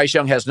juice. Bryce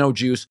Young has no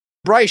juice.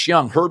 Bryce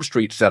Young, Herb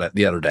Street said it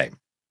the other day.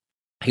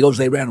 He goes,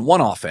 they ran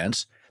one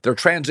offense, they're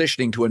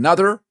transitioning to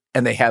another,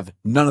 and they have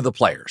none of the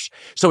players.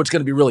 So it's going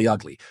to be really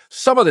ugly.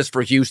 Some of this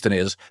for Houston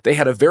is they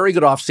had a very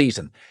good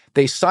offseason.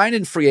 They signed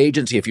in free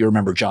agency, if you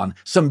remember, John,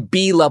 some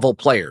B-level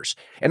players.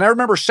 And I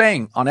remember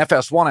saying on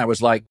FS1, I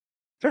was like,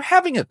 they're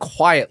having it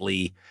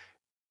quietly.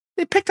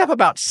 They picked up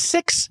about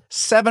 6-7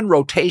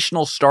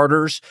 rotational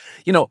starters,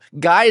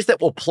 guys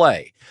that will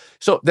play.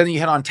 So then you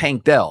hit on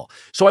Tank Dell.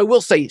 So I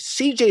will say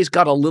CJ's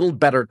got a little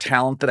better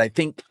talent that I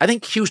think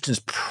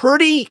Houston's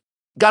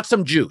got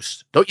some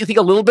juice. Don't you think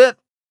a little bit?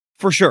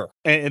 For sure.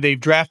 And they've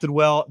drafted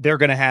well. They're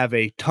going to have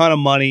a ton of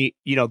money.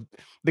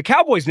 The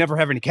Cowboys never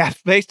have any cap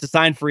space to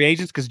sign free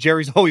agents because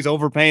Jerry's always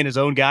overpaying his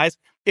own guys.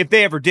 If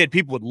they ever did,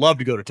 people would love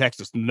to go to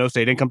Texas and no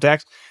state income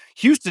tax.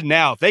 Houston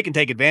now, if they can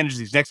take advantage of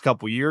these next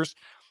couple of years,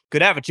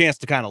 could have a chance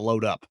to kind of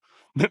load up,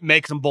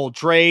 make some bold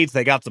trades.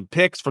 They got some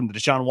picks from the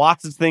Deshaun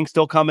Watson thing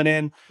still coming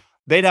in.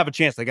 They'd have a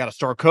chance. They got a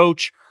star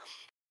coach.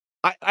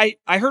 I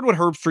heard what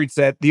Herb Street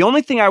said. The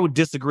only thing I would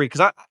disagree,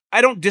 because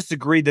I don't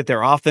disagree that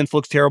their offense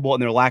looks terrible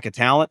and their lack of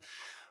talent,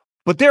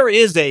 but there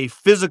is a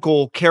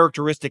physical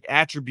characteristic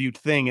attribute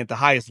thing at the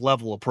highest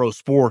level of pro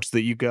sports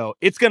that you go,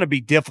 it's going to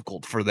be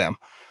difficult for them.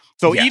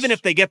 So even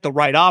if they get the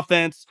right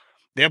offense,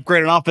 they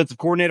upgrade an offensive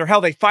coordinator,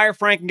 hell, they fire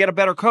Frank and get a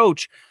better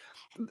coach.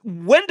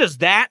 When does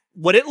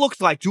what it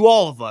looks like to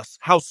all of us,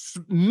 how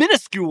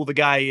minuscule the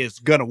guy is,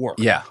 going to work?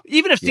 Yeah.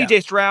 Even if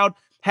CJ Stroud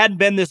hadn't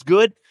been this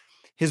good,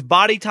 his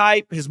body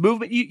type, his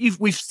movement,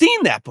 we've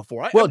seen that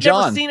before. I've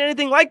never seen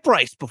anything like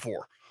Bryce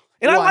before.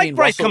 And I like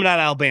Bryce coming out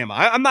of Alabama.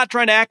 I'm not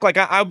trying to act like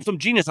I'm some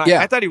genius.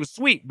 I thought he was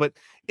sweet, but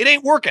it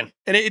ain't working.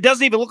 And it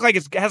doesn't even look like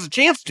it has a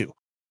chance to.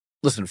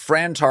 Listen,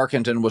 Fran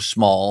Tarkenton was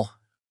small,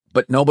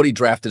 but nobody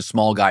drafted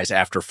small guys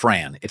after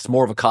Fran. It's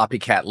more of a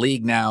copycat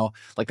league now.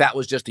 Like that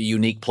was just a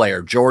unique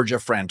player. Georgia,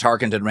 Fran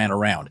Tarkenton ran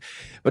around.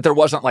 But there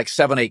wasn't like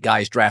 7-8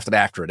 guys drafted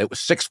after it. It was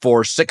 6'4",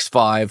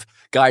 6'5",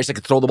 guys that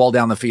could throw the ball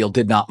down the field,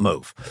 did not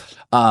move.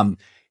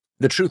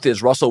 The truth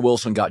is Russell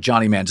Wilson got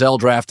Johnny Manziel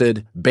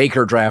drafted,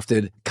 Baker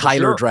drafted,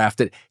 Kyler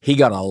drafted. He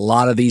got a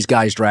lot of these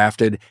guys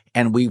drafted.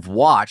 And we've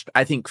watched,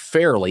 I think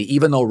fairly,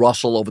 even though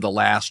Russell over the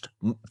last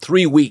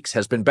 3 weeks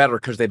has been better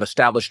because they've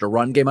established a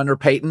run game under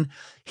Payton,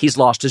 he's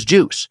lost his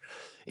juice.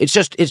 It's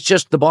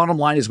just the bottom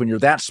line is when you're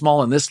that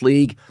small in this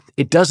league,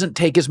 it doesn't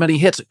take as many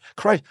hits.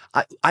 Christ,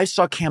 I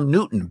saw Cam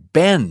Newton,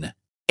 Ben,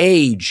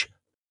 age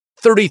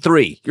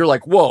 33. You're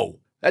like, whoa,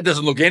 that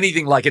doesn't look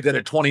anything like it did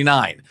at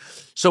 29.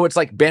 So it's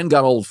like Ben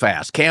got old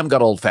fast. Cam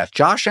got old fast.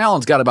 Josh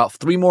Allen's got about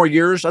 3 more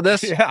years of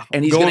this. Yeah,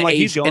 and he's going to age.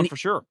 He's going for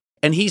sure.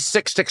 And he's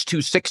 6'6",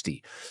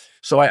 260.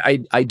 So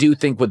I do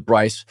think with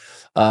Bryce,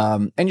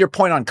 and your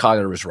point on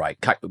Kyler is right.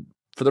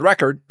 For the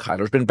record,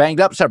 Kyler's been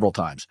banged up several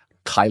times.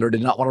 Kyler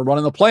did not want to run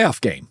in the playoff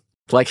game.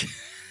 It's like,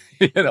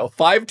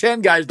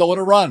 5'10" guys don't want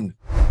to run.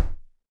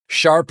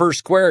 Sharper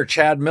Square,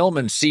 Chad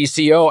Millman,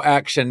 CCO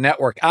Action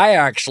Network. I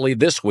actually,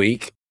 this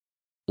week,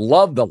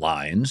 love the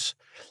Lions,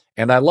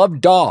 and I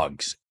love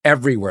dogs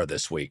everywhere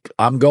this week.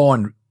 I'm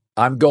going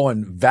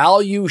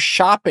value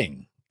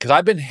shopping because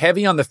I've been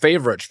heavy on the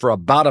favorites for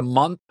about a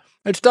month.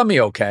 It's done me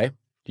okay.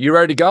 You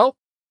ready to go?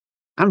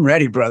 I'm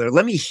ready, brother.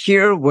 Let me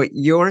hear what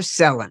you're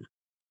selling.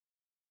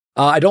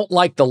 I don't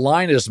like the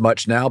line as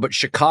much now, but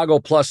Chicago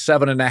plus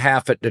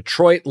 7.5 at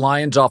Detroit.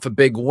 Lions off a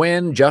big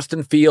win.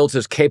 Justin Fields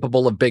is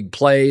capable of big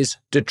plays.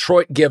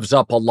 Detroit gives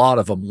up a lot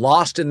of them.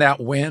 Lost in that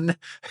win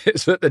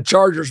is that the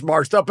Chargers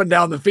marched up and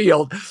down the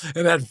field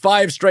and had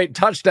 5 straight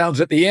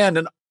touchdowns at the end,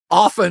 and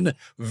often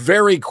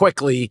very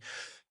quickly.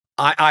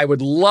 I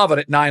would love it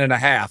at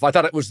 9.5. I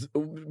thought it was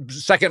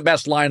second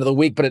best line of the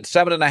week, but at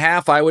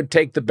 7.5, I would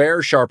take the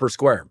Bears Sharper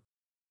Square.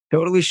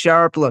 Totally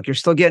sharp. Look, you're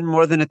still getting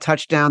more than a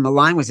touchdown. The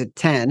line was at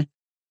 10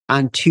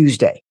 on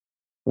Tuesday.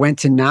 Went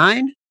to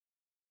 9,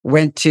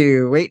 went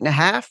to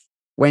 8.5,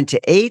 went to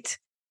 8,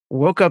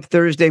 woke up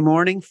Thursday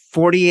morning,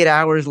 48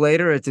 hours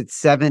later, it's at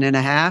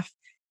 7.5.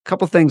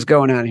 Couple things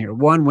going on here.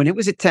 One, when it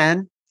was at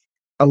 10,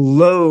 a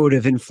load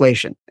of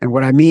inflation. And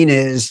what I mean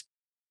is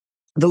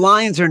the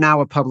Lions are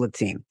now a public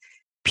team.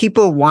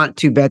 People want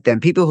to bet them.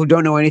 People who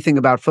don't know anything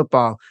about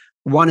football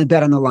want to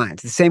bet on the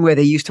Lions the same way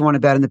they used to want to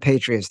bet on the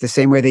Patriots, the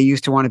same way they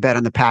used to want to bet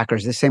on the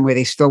Packers, the same way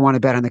they still want to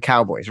bet on the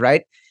Cowboys,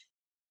 right?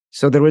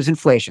 So there was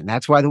inflation.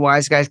 That's why the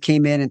wise guys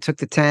came in and took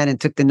the 10 and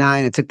took the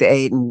 9 and took the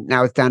 8, and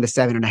now it's down to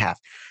 7.5.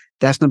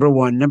 That's number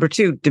one. Number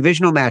two,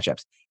 divisional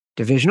matchups.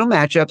 Divisional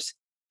matchups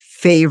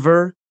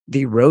favor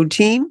the road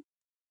team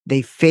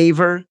They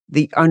favor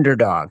the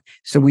underdog.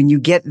 So when you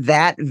get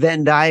that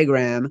Venn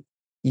diagram,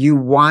 you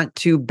want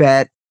to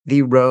bet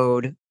the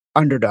road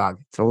underdog.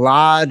 It's a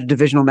lot of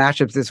divisional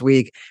matchups this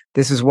week.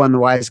 This is one the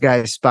wise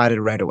guys spotted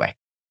right away.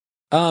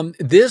 I'm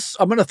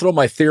going to throw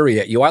my theory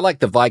at you. I like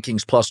the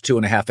Vikings plus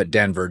 2.5 at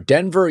Denver.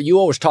 Denver, you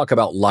always talk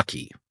about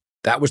lucky.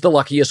 That was the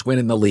luckiest win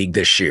in the league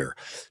this year.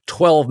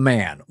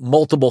 12-man,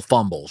 multiple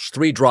fumbles,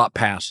 3 drop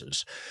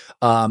passes.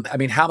 How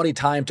many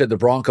times did the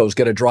Broncos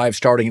get a drive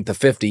starting at the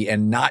 50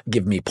 and not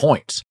give me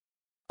points?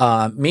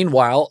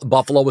 Meanwhile,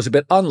 Buffalo was a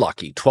bit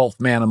unlucky,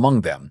 12th man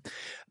among them.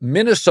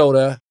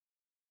 Minnesota,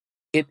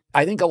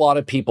 I think a lot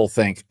of people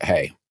think,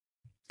 hey,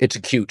 it's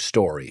a cute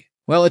story.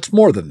 Well, it's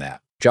more than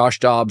that. Josh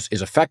Dobbs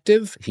is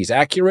effective. He's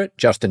accurate.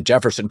 Justin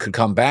Jefferson could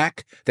come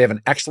back. They have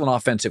an excellent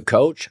offensive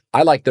coach.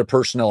 I like their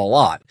personnel a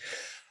lot.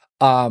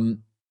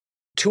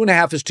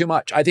 2.5 is too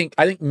much. I think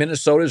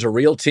Minnesota is a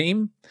real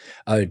team.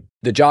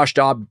 The Josh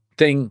Dobbs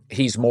thing,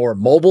 he's more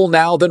mobile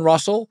now than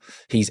Russell.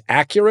 He's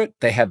accurate.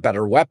 They have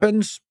better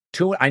weapons.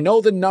 I know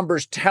the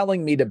number's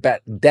telling me to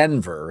bet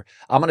Denver.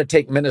 I'm going to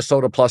take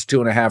Minnesota plus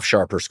 2.5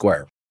 sharp or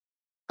square.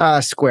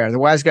 Square. The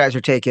wise guys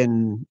are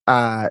taking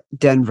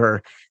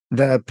Denver.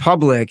 The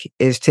public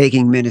is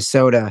taking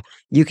Minnesota.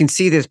 You can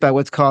see this by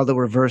what's called the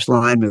reverse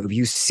line move.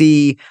 You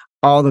see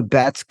all the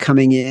bets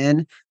coming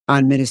in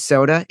on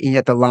Minnesota, and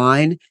yet the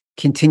line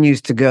continues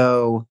to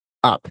go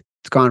up.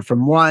 It's gone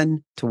from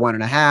 1 to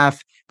 1.5.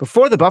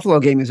 Before the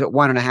Buffalo game, it was at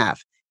 1.5.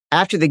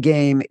 After the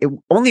game, it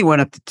only went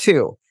up to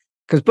 2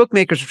 because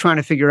bookmakers are trying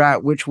to figure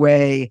out which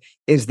way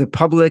is the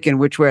public and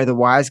which way are the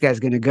wise guys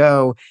going to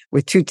go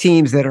with 2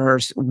 teams that are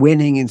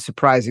winning in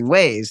surprising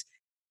ways.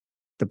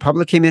 The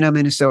public came in on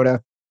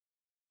Minnesota.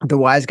 The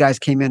wise guys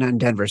came in on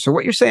Denver. So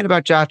what you're saying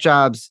about Josh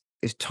Dobbs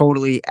is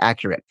totally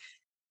accurate.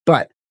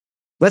 But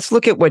let's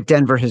look at what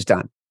Denver has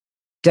done.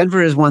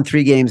 Denver has won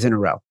 3 games in a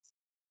row.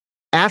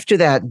 After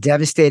that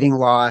devastating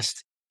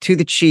loss to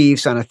the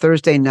Chiefs on a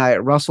Thursday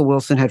night, Russell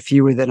Wilson had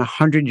fewer than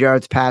 100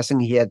 yards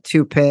passing. He had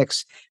 2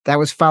 picks. That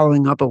was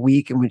following up a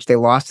week in which they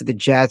lost to the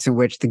Jets, in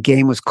which the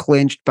game was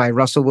clinched by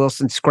Russell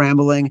Wilson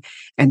scrambling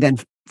and then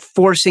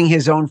forcing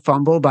his own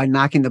fumble by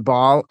knocking the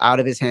ball out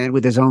of his hand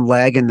with his own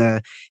leg, and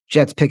the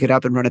Jets pick it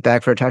up and run it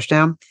back for a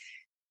touchdown.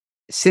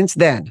 Since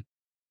then,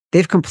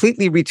 they've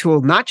completely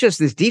retooled not just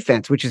this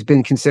defense, which has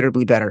been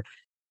considerably better,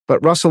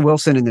 but Russell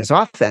Wilson in this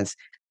offense.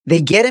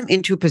 They get him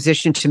into a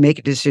position to make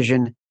a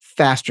decision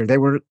faster. They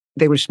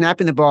were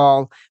snapping the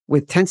ball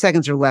with 10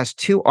 seconds or less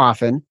too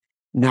often.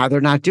 Now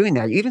they're not doing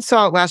that. You even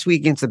saw it last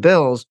week against the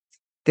Bills.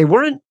 They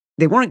weren't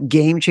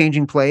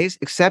game-changing plays,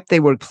 except they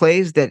were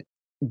plays that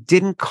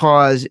didn't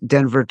cause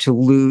Denver to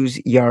lose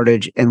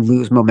yardage and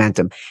lose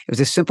momentum. It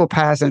was a simple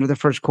pass end of the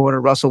first quarter.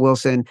 Russell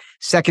Wilson,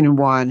 2nd and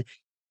 1,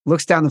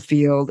 looks down the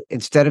field.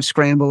 Instead of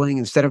scrambling,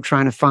 instead of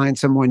trying to find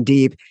someone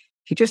deep,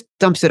 he just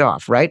dumps it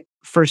off, right?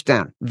 First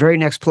down. Very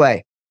next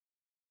play.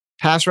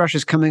 Pass rush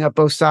is coming up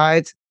both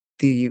sides.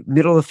 The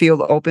middle of the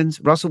field opens.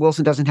 Russell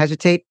Wilson doesn't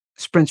hesitate,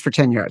 sprints for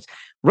 10 yards.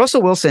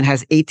 Russell Wilson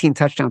has 18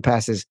 touchdown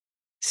passes,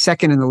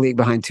 2nd in the league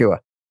behind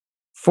Tua.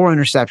 4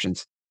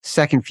 interceptions,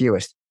 2nd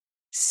fewest.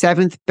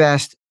 7th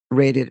best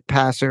rated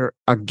passer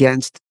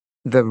against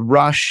the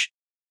rush,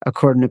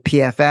 according to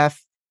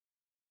PFF.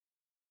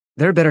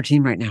 They're a better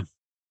team right now.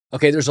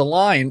 Okay, there's a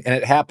line, and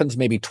it happens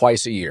maybe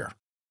twice a year,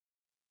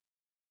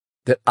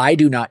 that I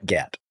do not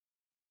get.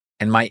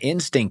 And my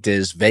instinct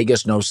is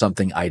Vegas knows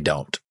something I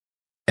don't.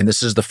 And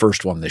this is the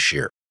first one this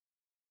year.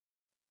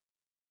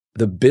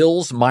 The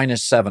Bills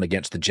 -7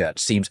 against the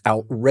Jets seems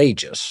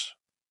outrageous.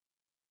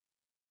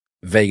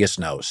 Vegas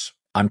knows.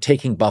 I'm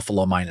taking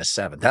Buffalo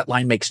 -7. That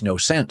line makes no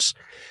sense.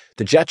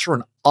 The Jets are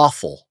an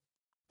awful,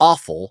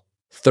 awful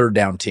 3rd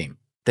down team.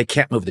 They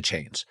can't move the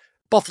chains.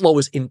 Buffalo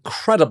is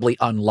incredibly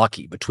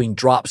unlucky between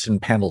drops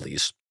and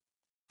penalties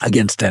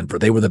against Denver.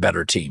 They were the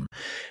better team.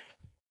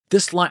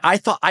 This line,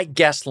 I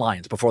guessed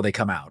lines before they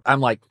come out.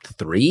 I'm like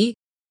 3.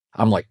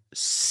 I'm like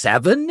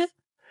 7.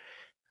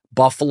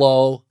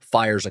 Buffalo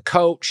fires a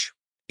coach,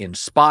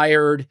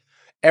 inspired.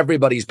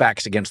 Everybody's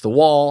backs against the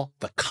wall.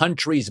 The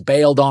country's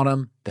bailed on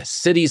them. The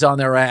city's on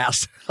their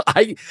ass.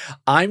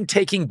 I'm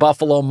taking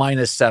Buffalo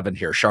 -7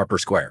 here, sharp or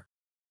square.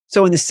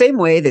 So in the same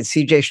way that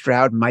CJ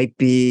Stroud might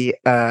be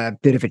a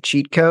bit of a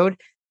cheat code,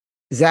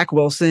 Zach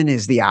Wilson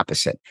is the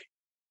opposite.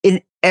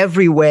 In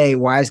every way,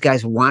 wise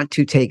guys want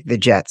to take the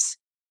Jets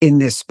in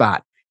this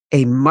spot.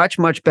 A much,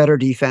 much better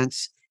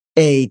defense,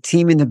 a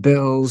team in the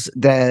Bills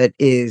that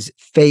is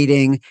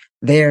fading.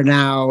 They are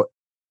now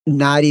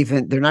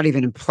they're not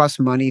even in plus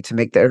money to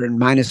make they're in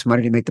minus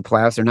money to make the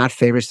playoffs. They're not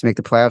favorites to make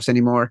the playoffs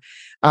anymore.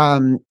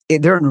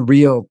 They're in a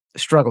real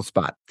struggle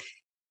spot.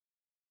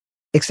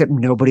 Except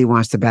nobody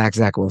wants to back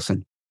Zach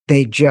Wilson.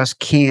 They just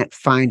can't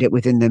find it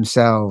within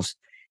themselves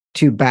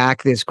to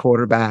back this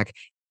quarterback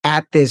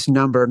at this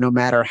number, no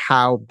matter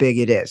how big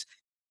it is.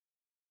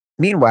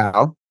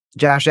 Meanwhile,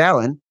 Josh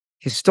Allen,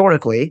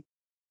 historically,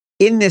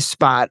 in this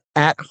spot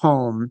at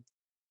home,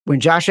 when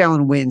Josh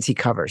Allen wins, he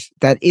covers.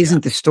 That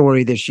isn't the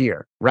story this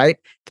year, right?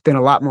 It's been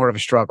a lot more of a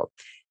struggle.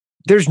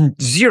 there's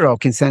zero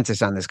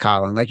consensus on this,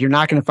 Colin. Like, you're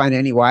not going to find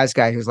any wise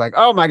guy who's like,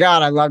 oh my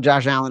God, I love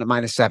Josh Allen at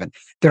 -7.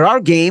 There are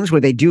games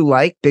where they do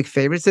like big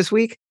favorites this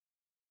week.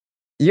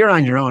 You're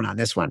on your own on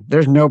this one.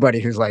 There's nobody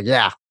who's like,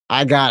 yeah,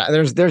 I got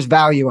it. There's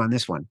value on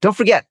this one. Don't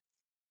forget,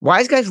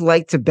 wise guys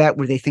like to bet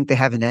where they think they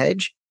have an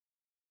edge.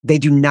 They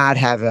do not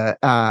have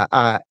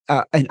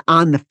an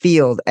on the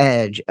field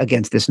edge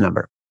against this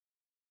number.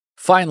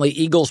 Finally,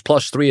 Eagles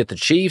 +3 at the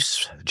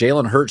Chiefs.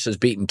 Jalen Hurts has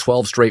beaten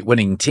 12 straight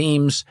winning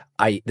teams.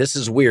 This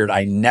is weird.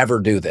 I never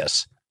do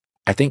this.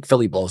 I think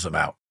Philly blows them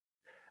out.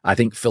 I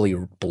think Philly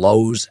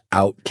blows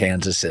out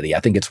Kansas City. I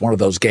think it's one of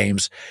those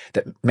games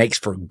that makes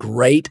for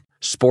great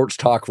sports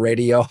talk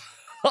radio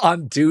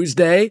on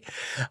Tuesday.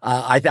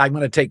 I'm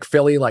going to take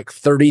Philly like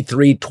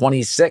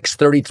 33-26,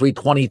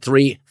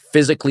 33-23,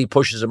 physically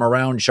pushes them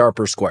around sharp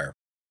or square.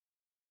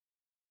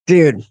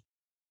 Dude,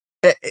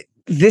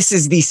 this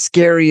is the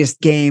scariest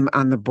game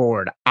on the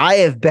board. I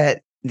have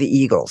bet the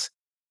Eagles.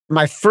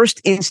 My first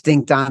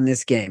instinct on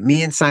this game,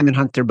 me and Simon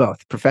Hunter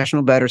both,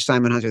 professional bettor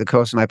Simon Hunter, the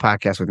co-host of my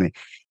podcast with me,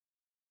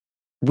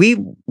 we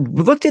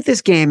looked at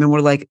this game and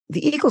we're like,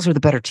 the Eagles are the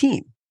better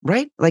team,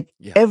 right? Like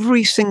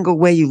every single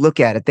way you look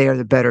at it, they are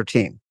the better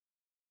team.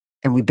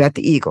 And we bet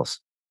the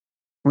Eagles.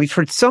 We've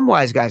heard some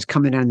wise guys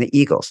come in on the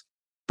Eagles.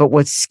 But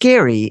what's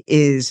scary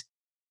is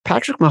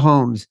Patrick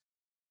Mahomes,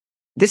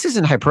 this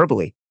isn't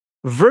hyperbole,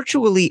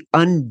 virtually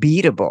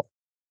unbeatable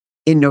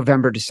in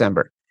November,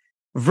 December.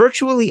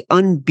 Virtually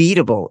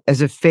unbeatable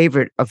as a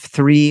favorite of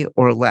 3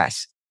 or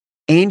less.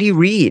 Andy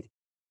Reid,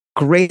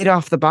 great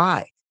off the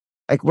bye.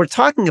 Like we're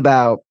talking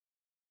about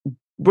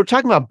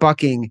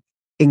bucking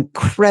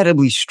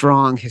incredibly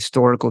strong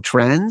historical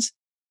trends.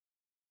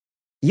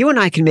 You and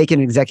I can make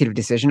an executive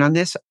decision on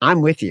this.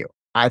 I'm with you.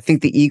 I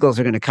think the Eagles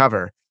are going to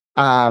cover.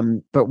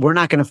 But we're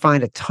not going to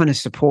find a ton of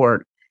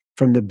support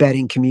from the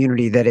betting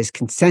community that is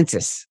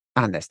consensus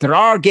on this. There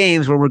are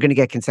games where we're going to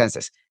get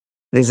consensus.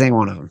 This ain't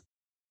one of them.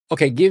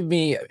 Okay, give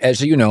me,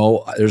 as you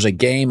know, there's a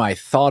game I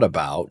thought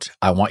about.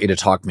 I want you to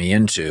talk me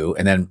into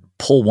and then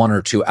pull one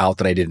or two out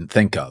that I didn't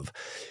think of.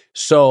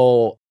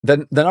 So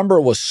the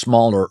number was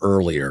smaller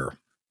earlier,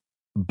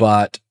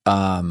 but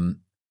I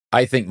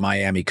think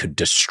Miami could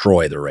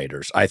destroy the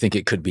Raiders. I think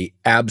it could be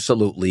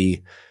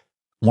absolutely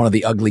one of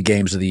the ugly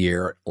games of the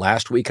year.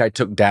 Last week, I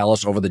took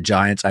Dallas over the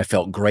Giants. I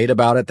felt great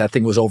about it. That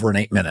thing was over in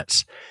 8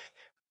 minutes.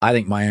 I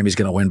think Miami's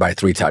going to win by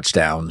 3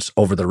 touchdowns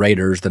over the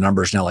Raiders. The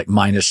number is now like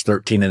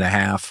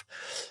 -13.5.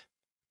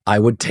 I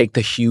would take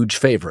the huge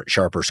favorite,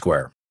 sharp or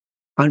square.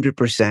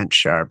 100%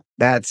 sharp.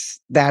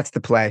 That's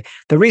the play.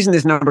 The reason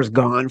this number's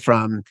gone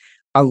from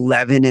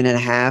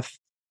 11.5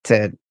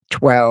 to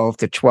 12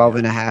 to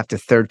 12.5 to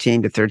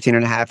 13 to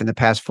 13.5 in the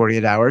past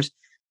 48 hours,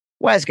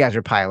 wise guys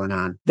are piling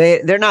on.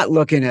 They're not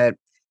looking at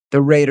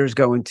the Raiders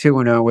going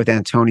 2-0 with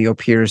Antonio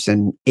Pierce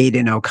and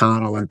Aiden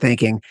O'Connell and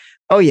thinking,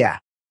 oh yeah,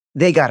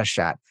 they got a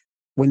shot.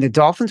 When the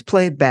Dolphins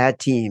play bad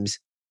teams,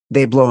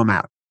 they blow them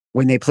out.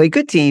 When they play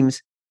good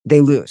teams,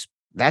 they lose.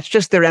 That's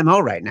just their MO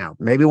right now.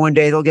 Maybe one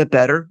day they'll get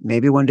better.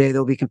 Maybe one day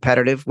they'll be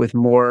competitive with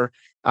more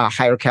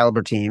higher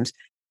caliber teams.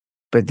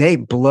 But they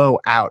blow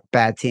out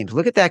bad teams.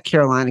 Look at that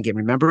Carolina game.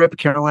 Remember it?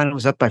 Carolina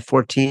was up by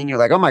 14. You're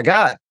like, oh my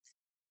God,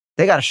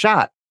 they got a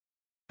shot.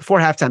 Before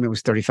halftime, it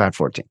was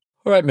 35-14.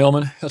 All right,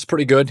 Millman, that's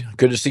pretty good.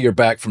 Good to see you're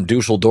back from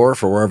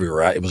Dusseldorf or wherever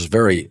you're at. It was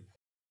very...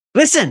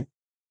 Listen,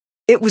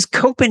 it was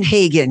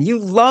Copenhagen. You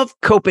love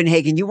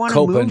Copenhagen. You want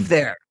to move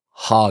there.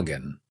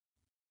 Hagen.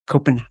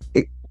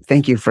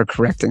 Thank you for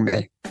correcting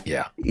me.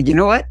 Yeah. You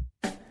know what?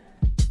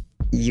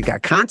 You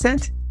got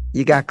content.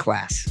 You got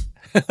class.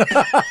 I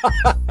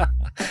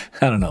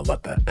don't know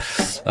about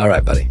that. All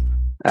right, buddy.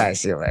 All right,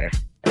 see you later.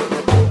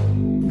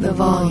 The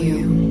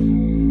Volume.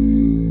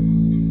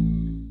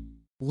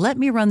 Let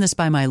me run this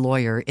by my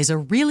lawyer is a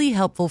really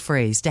helpful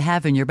phrase to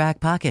have in your back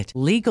pocket.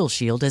 Legal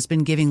Shield has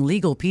been giving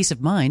legal peace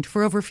of mind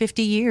for over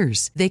 50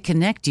 years. They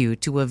connect you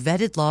to a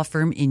vetted law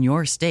firm in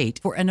your state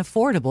for an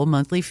affordable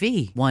monthly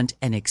fee. Want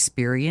an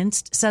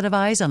experienced set of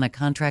eyes on a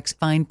contract's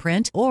fine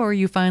print? Or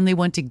you finally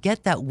want to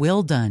get that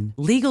will done?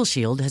 Legal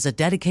Shield has a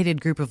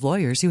dedicated group of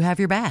lawyers who have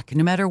your back,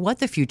 no matter what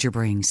the future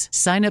brings.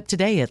 Sign up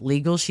today at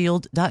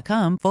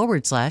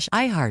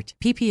LegalShield.com/iHeart.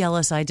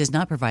 PPLSI does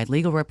not provide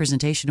legal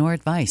representation or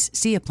advice.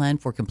 See a plan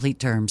for complete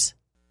terms.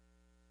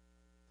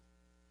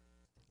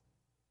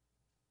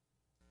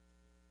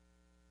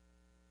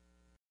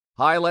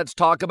 Hi, let's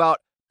talk about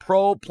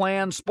Pro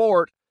Plan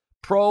Sport.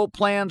 Pro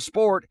Plan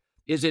Sport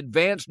is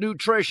advanced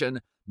nutrition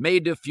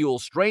made to fuel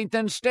strength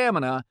and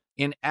stamina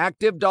in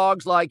active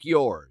dogs like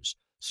yours.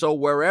 So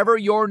wherever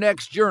your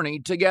next journey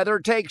together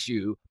takes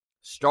you,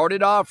 start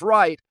it off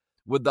right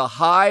with the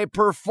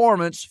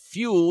high-performance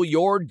fuel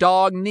your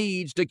dog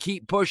needs to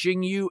keep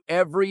pushing you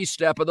every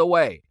step of the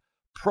way.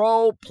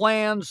 Pro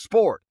Plan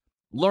Sport.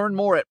 Learn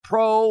more at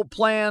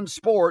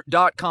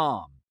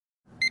ProPlansport.com.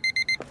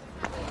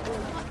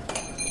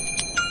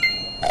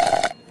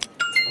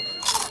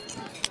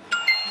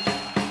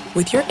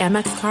 With your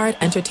Amex card,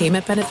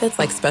 entertainment benefits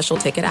like special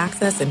ticket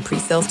access and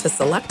pre-sales to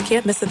select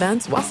can't-miss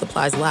events while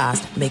supplies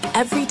last make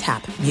every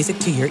tap music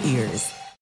to your ears.